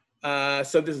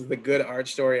 So this is the good art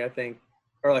story, I think,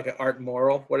 or like an art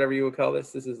moral, whatever you would call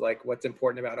this. This is like what's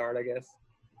important about art, I guess.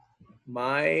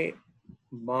 My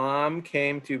mom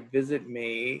came to visit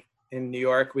me in New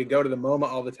York. We go to the MoMA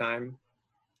all the time.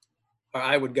 Or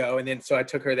I would go, and then so I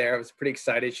took her there. I was pretty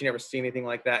excited. She never seen anything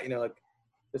like that. Like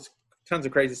there's tons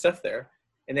of crazy stuff there.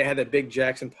 And they had that big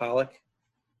Jackson Pollock.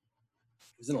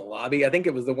 It was in the lobby. I think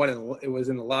it was it was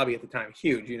in the lobby at the time.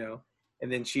 Huge, And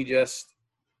then she just,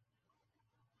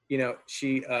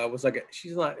 she was like,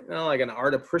 she's not like an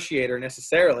art appreciator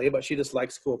necessarily, but she just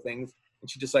likes cool things. And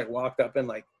she just like walked up and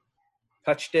like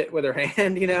touched it with her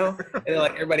hand, and then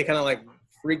like everybody kind of like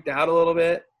freaked out a little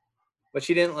bit, but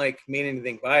she didn't like mean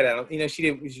anything by it. She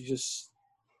didn't, she just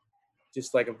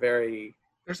like a very.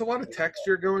 There's a lot of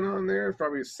texture going on there.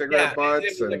 Probably cigarette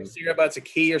butts. Like cigarette butts, a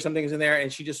key or something was in there.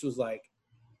 And she just was like,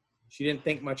 she didn't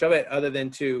think much of it other than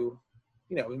to,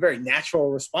 it was a very natural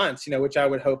response, which I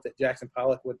would hope that Jackson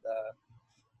Pollock would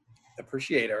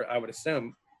appreciate, or I would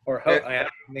assume, or hope. I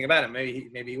don't think about him. Maybe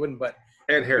he wouldn't, but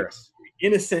Ed Harris,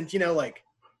 innocent, like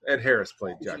Ed Harris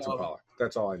played Jackson Pollock.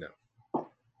 That's all I know.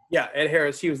 Yeah, Ed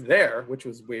Harris. He was there, which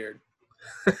was weird.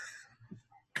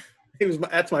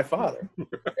 That's my father. I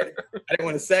didn't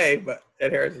want to say, but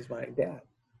Ed Harris is my dad.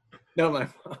 No, my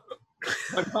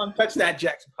mom touched that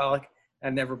Jackson Pollock.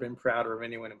 I've never been prouder of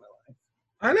anyone in my life.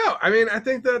 I know. I mean, I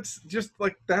think that's just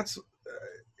like the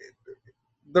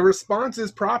response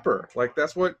is proper. Like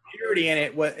that's what purity in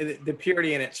it. What the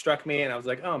purity in it struck me, and I was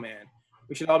like, oh man,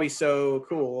 we should all be so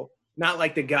cool. Not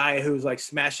like the guy who's like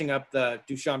smashing up the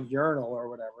Duchamp urinal or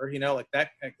whatever. Like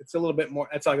that. It's a little bit more.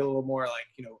 That's like a little more like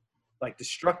like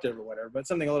destructive or whatever. But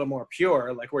something a little more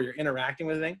pure, like where you're interacting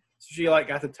with a thing. So she like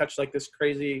got to touch like this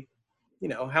crazy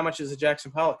how much does a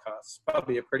Jackson Pollock cost?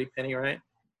 Probably a pretty penny, right?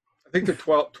 I think they're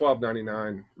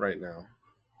 $12.99 right now.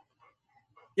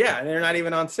 Yeah, and they're not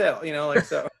even on sale,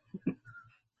 so.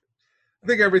 I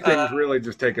think everything's really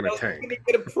just taking a tank.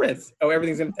 Get a Prince. Oh,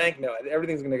 everything's going to tank? No,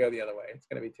 everything's going to go the other way. It's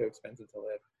going to be too expensive to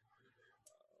live.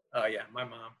 Oh, yeah, my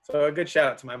mom. So a good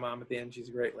shout out to my mom at the end. She's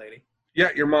a great lady. Yeah,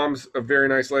 your mom's a very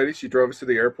nice lady. She drove us to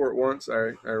the airport once.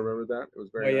 I remember that. It was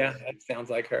very nice. Yeah, that sounds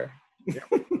like her. Yeah.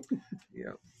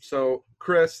 So,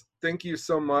 Chris, thank you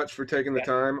so much for taking the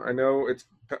time. I know it's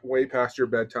way past your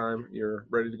bedtime. You're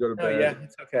ready to go to bed. Oh, yeah,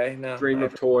 it's okay. No, Dream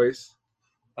of toys.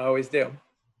 I always do.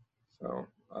 So,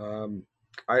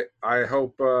 I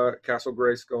hope Castle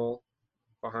Grayskull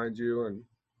behind you and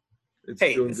it's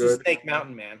doing good. This is Snake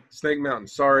Mountain, man. Snake Mountain.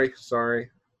 Sorry.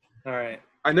 All right.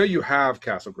 I know you have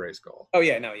Castle Grayskull. Oh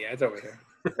yeah, no, yeah, it's over here.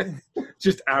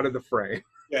 Just out of the frame.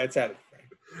 Yeah, it's out of the frame.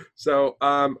 So,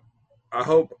 I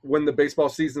hope when the baseball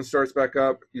season starts back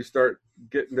up, you start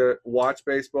getting to watch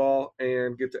baseball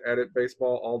and get to edit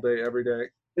baseball all day, every day.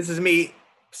 This is me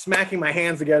smacking my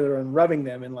hands together and rubbing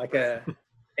them in like a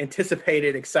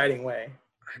anticipated, exciting way.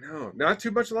 I know. Not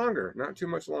too much longer.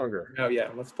 Oh, yeah.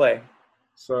 Let's play.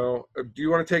 So, do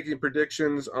you want to take any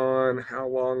predictions on how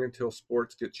long until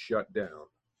sports get shut down?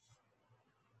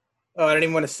 Oh, I don't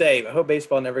even want to say. I hope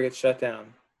baseball never gets shut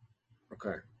down.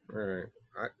 Okay. All right.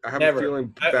 I have a feeling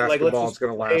basketball is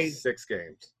going to last 6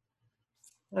 games.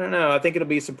 I don't know. I think it'll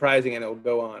be surprising and it'll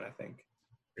go on, I think.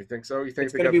 You think so? You think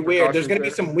it's going to be weird? There's going to be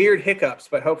some weird hiccups,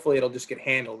 but hopefully it'll just get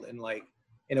handled in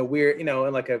a weird, in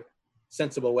like a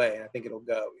sensible way. And I think it'll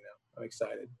go, I'm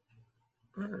excited.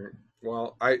 All right.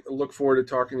 Well, I look forward to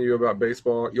talking to you about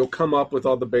baseball. You'll come up with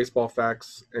all the baseball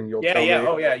facts and you'll tell me.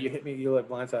 Oh, yeah. You hit me. You'll have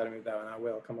blindsided me with that one. I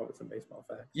will come up with some baseball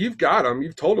facts. You've got them.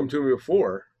 You've told them to me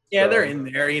before. Yeah, they're in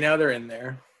there. They're in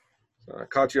there. So I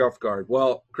caught you off guard.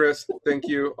 Well, Chris, thank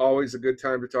you. Always a good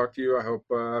time to talk to you. I hope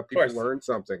people learn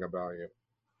something about you.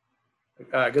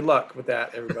 Good luck with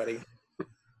that, everybody.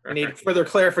 I need further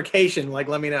clarification.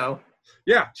 Let me know.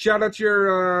 Yeah, shout out to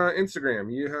your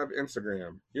Instagram. You have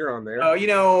Instagram. You're on there.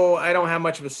 Oh, I don't have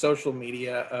much of a social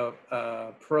media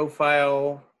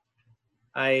profile.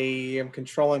 I am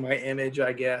controlling my image,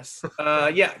 I guess.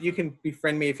 Yeah, you can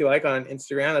befriend me if you like on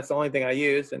Instagram. That's the only thing I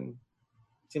use, and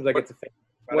it seems like it's a thing.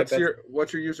 What's your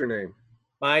username?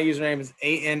 My username is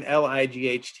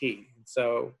ANLIGHT.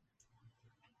 So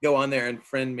go on there and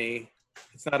friend me.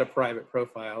 It's not a private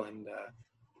profile, and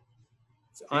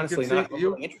it's honestly not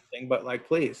really interesting, but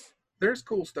please. There's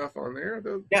cool stuff on there.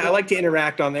 I like to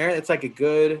interact on there. It's like a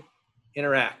good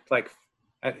interact,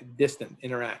 distant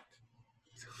interact.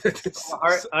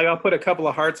 I'll put a couple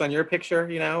of hearts on your picture,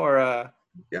 or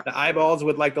the eyeballs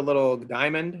with the little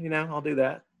diamond, I'll do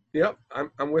that. Yep,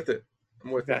 I'm with it.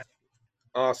 It.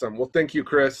 Awesome. Well, thank you,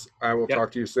 Chris. I will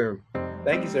talk to you soon.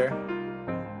 Thank you, sir.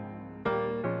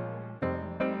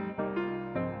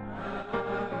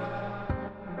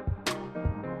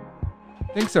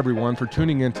 Thanks, everyone, for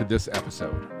tuning in to this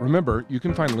episode. Remember, you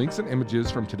can find links and images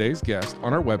from today's guest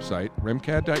on our website,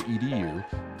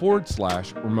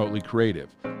 remcad.edu/remotely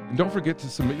creative. And don't forget to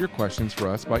submit your questions for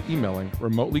us by emailing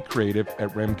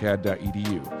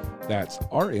remotelycreative@remcad.edu. That's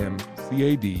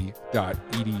rmcad.edu.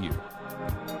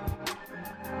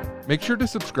 Make sure to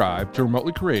subscribe to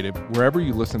Remotely Creative wherever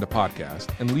you listen to podcasts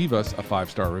and leave us a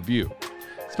 5-star review.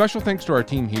 Special thanks to our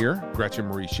team here, Gretchen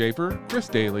Marie Schaefer, Chris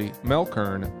Daly, Mel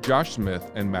Kern, Josh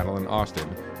Smith, and Madeline Austin,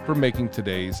 for making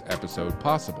today's episode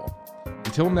possible.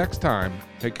 Until next time,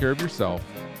 take care of yourself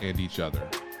and each other.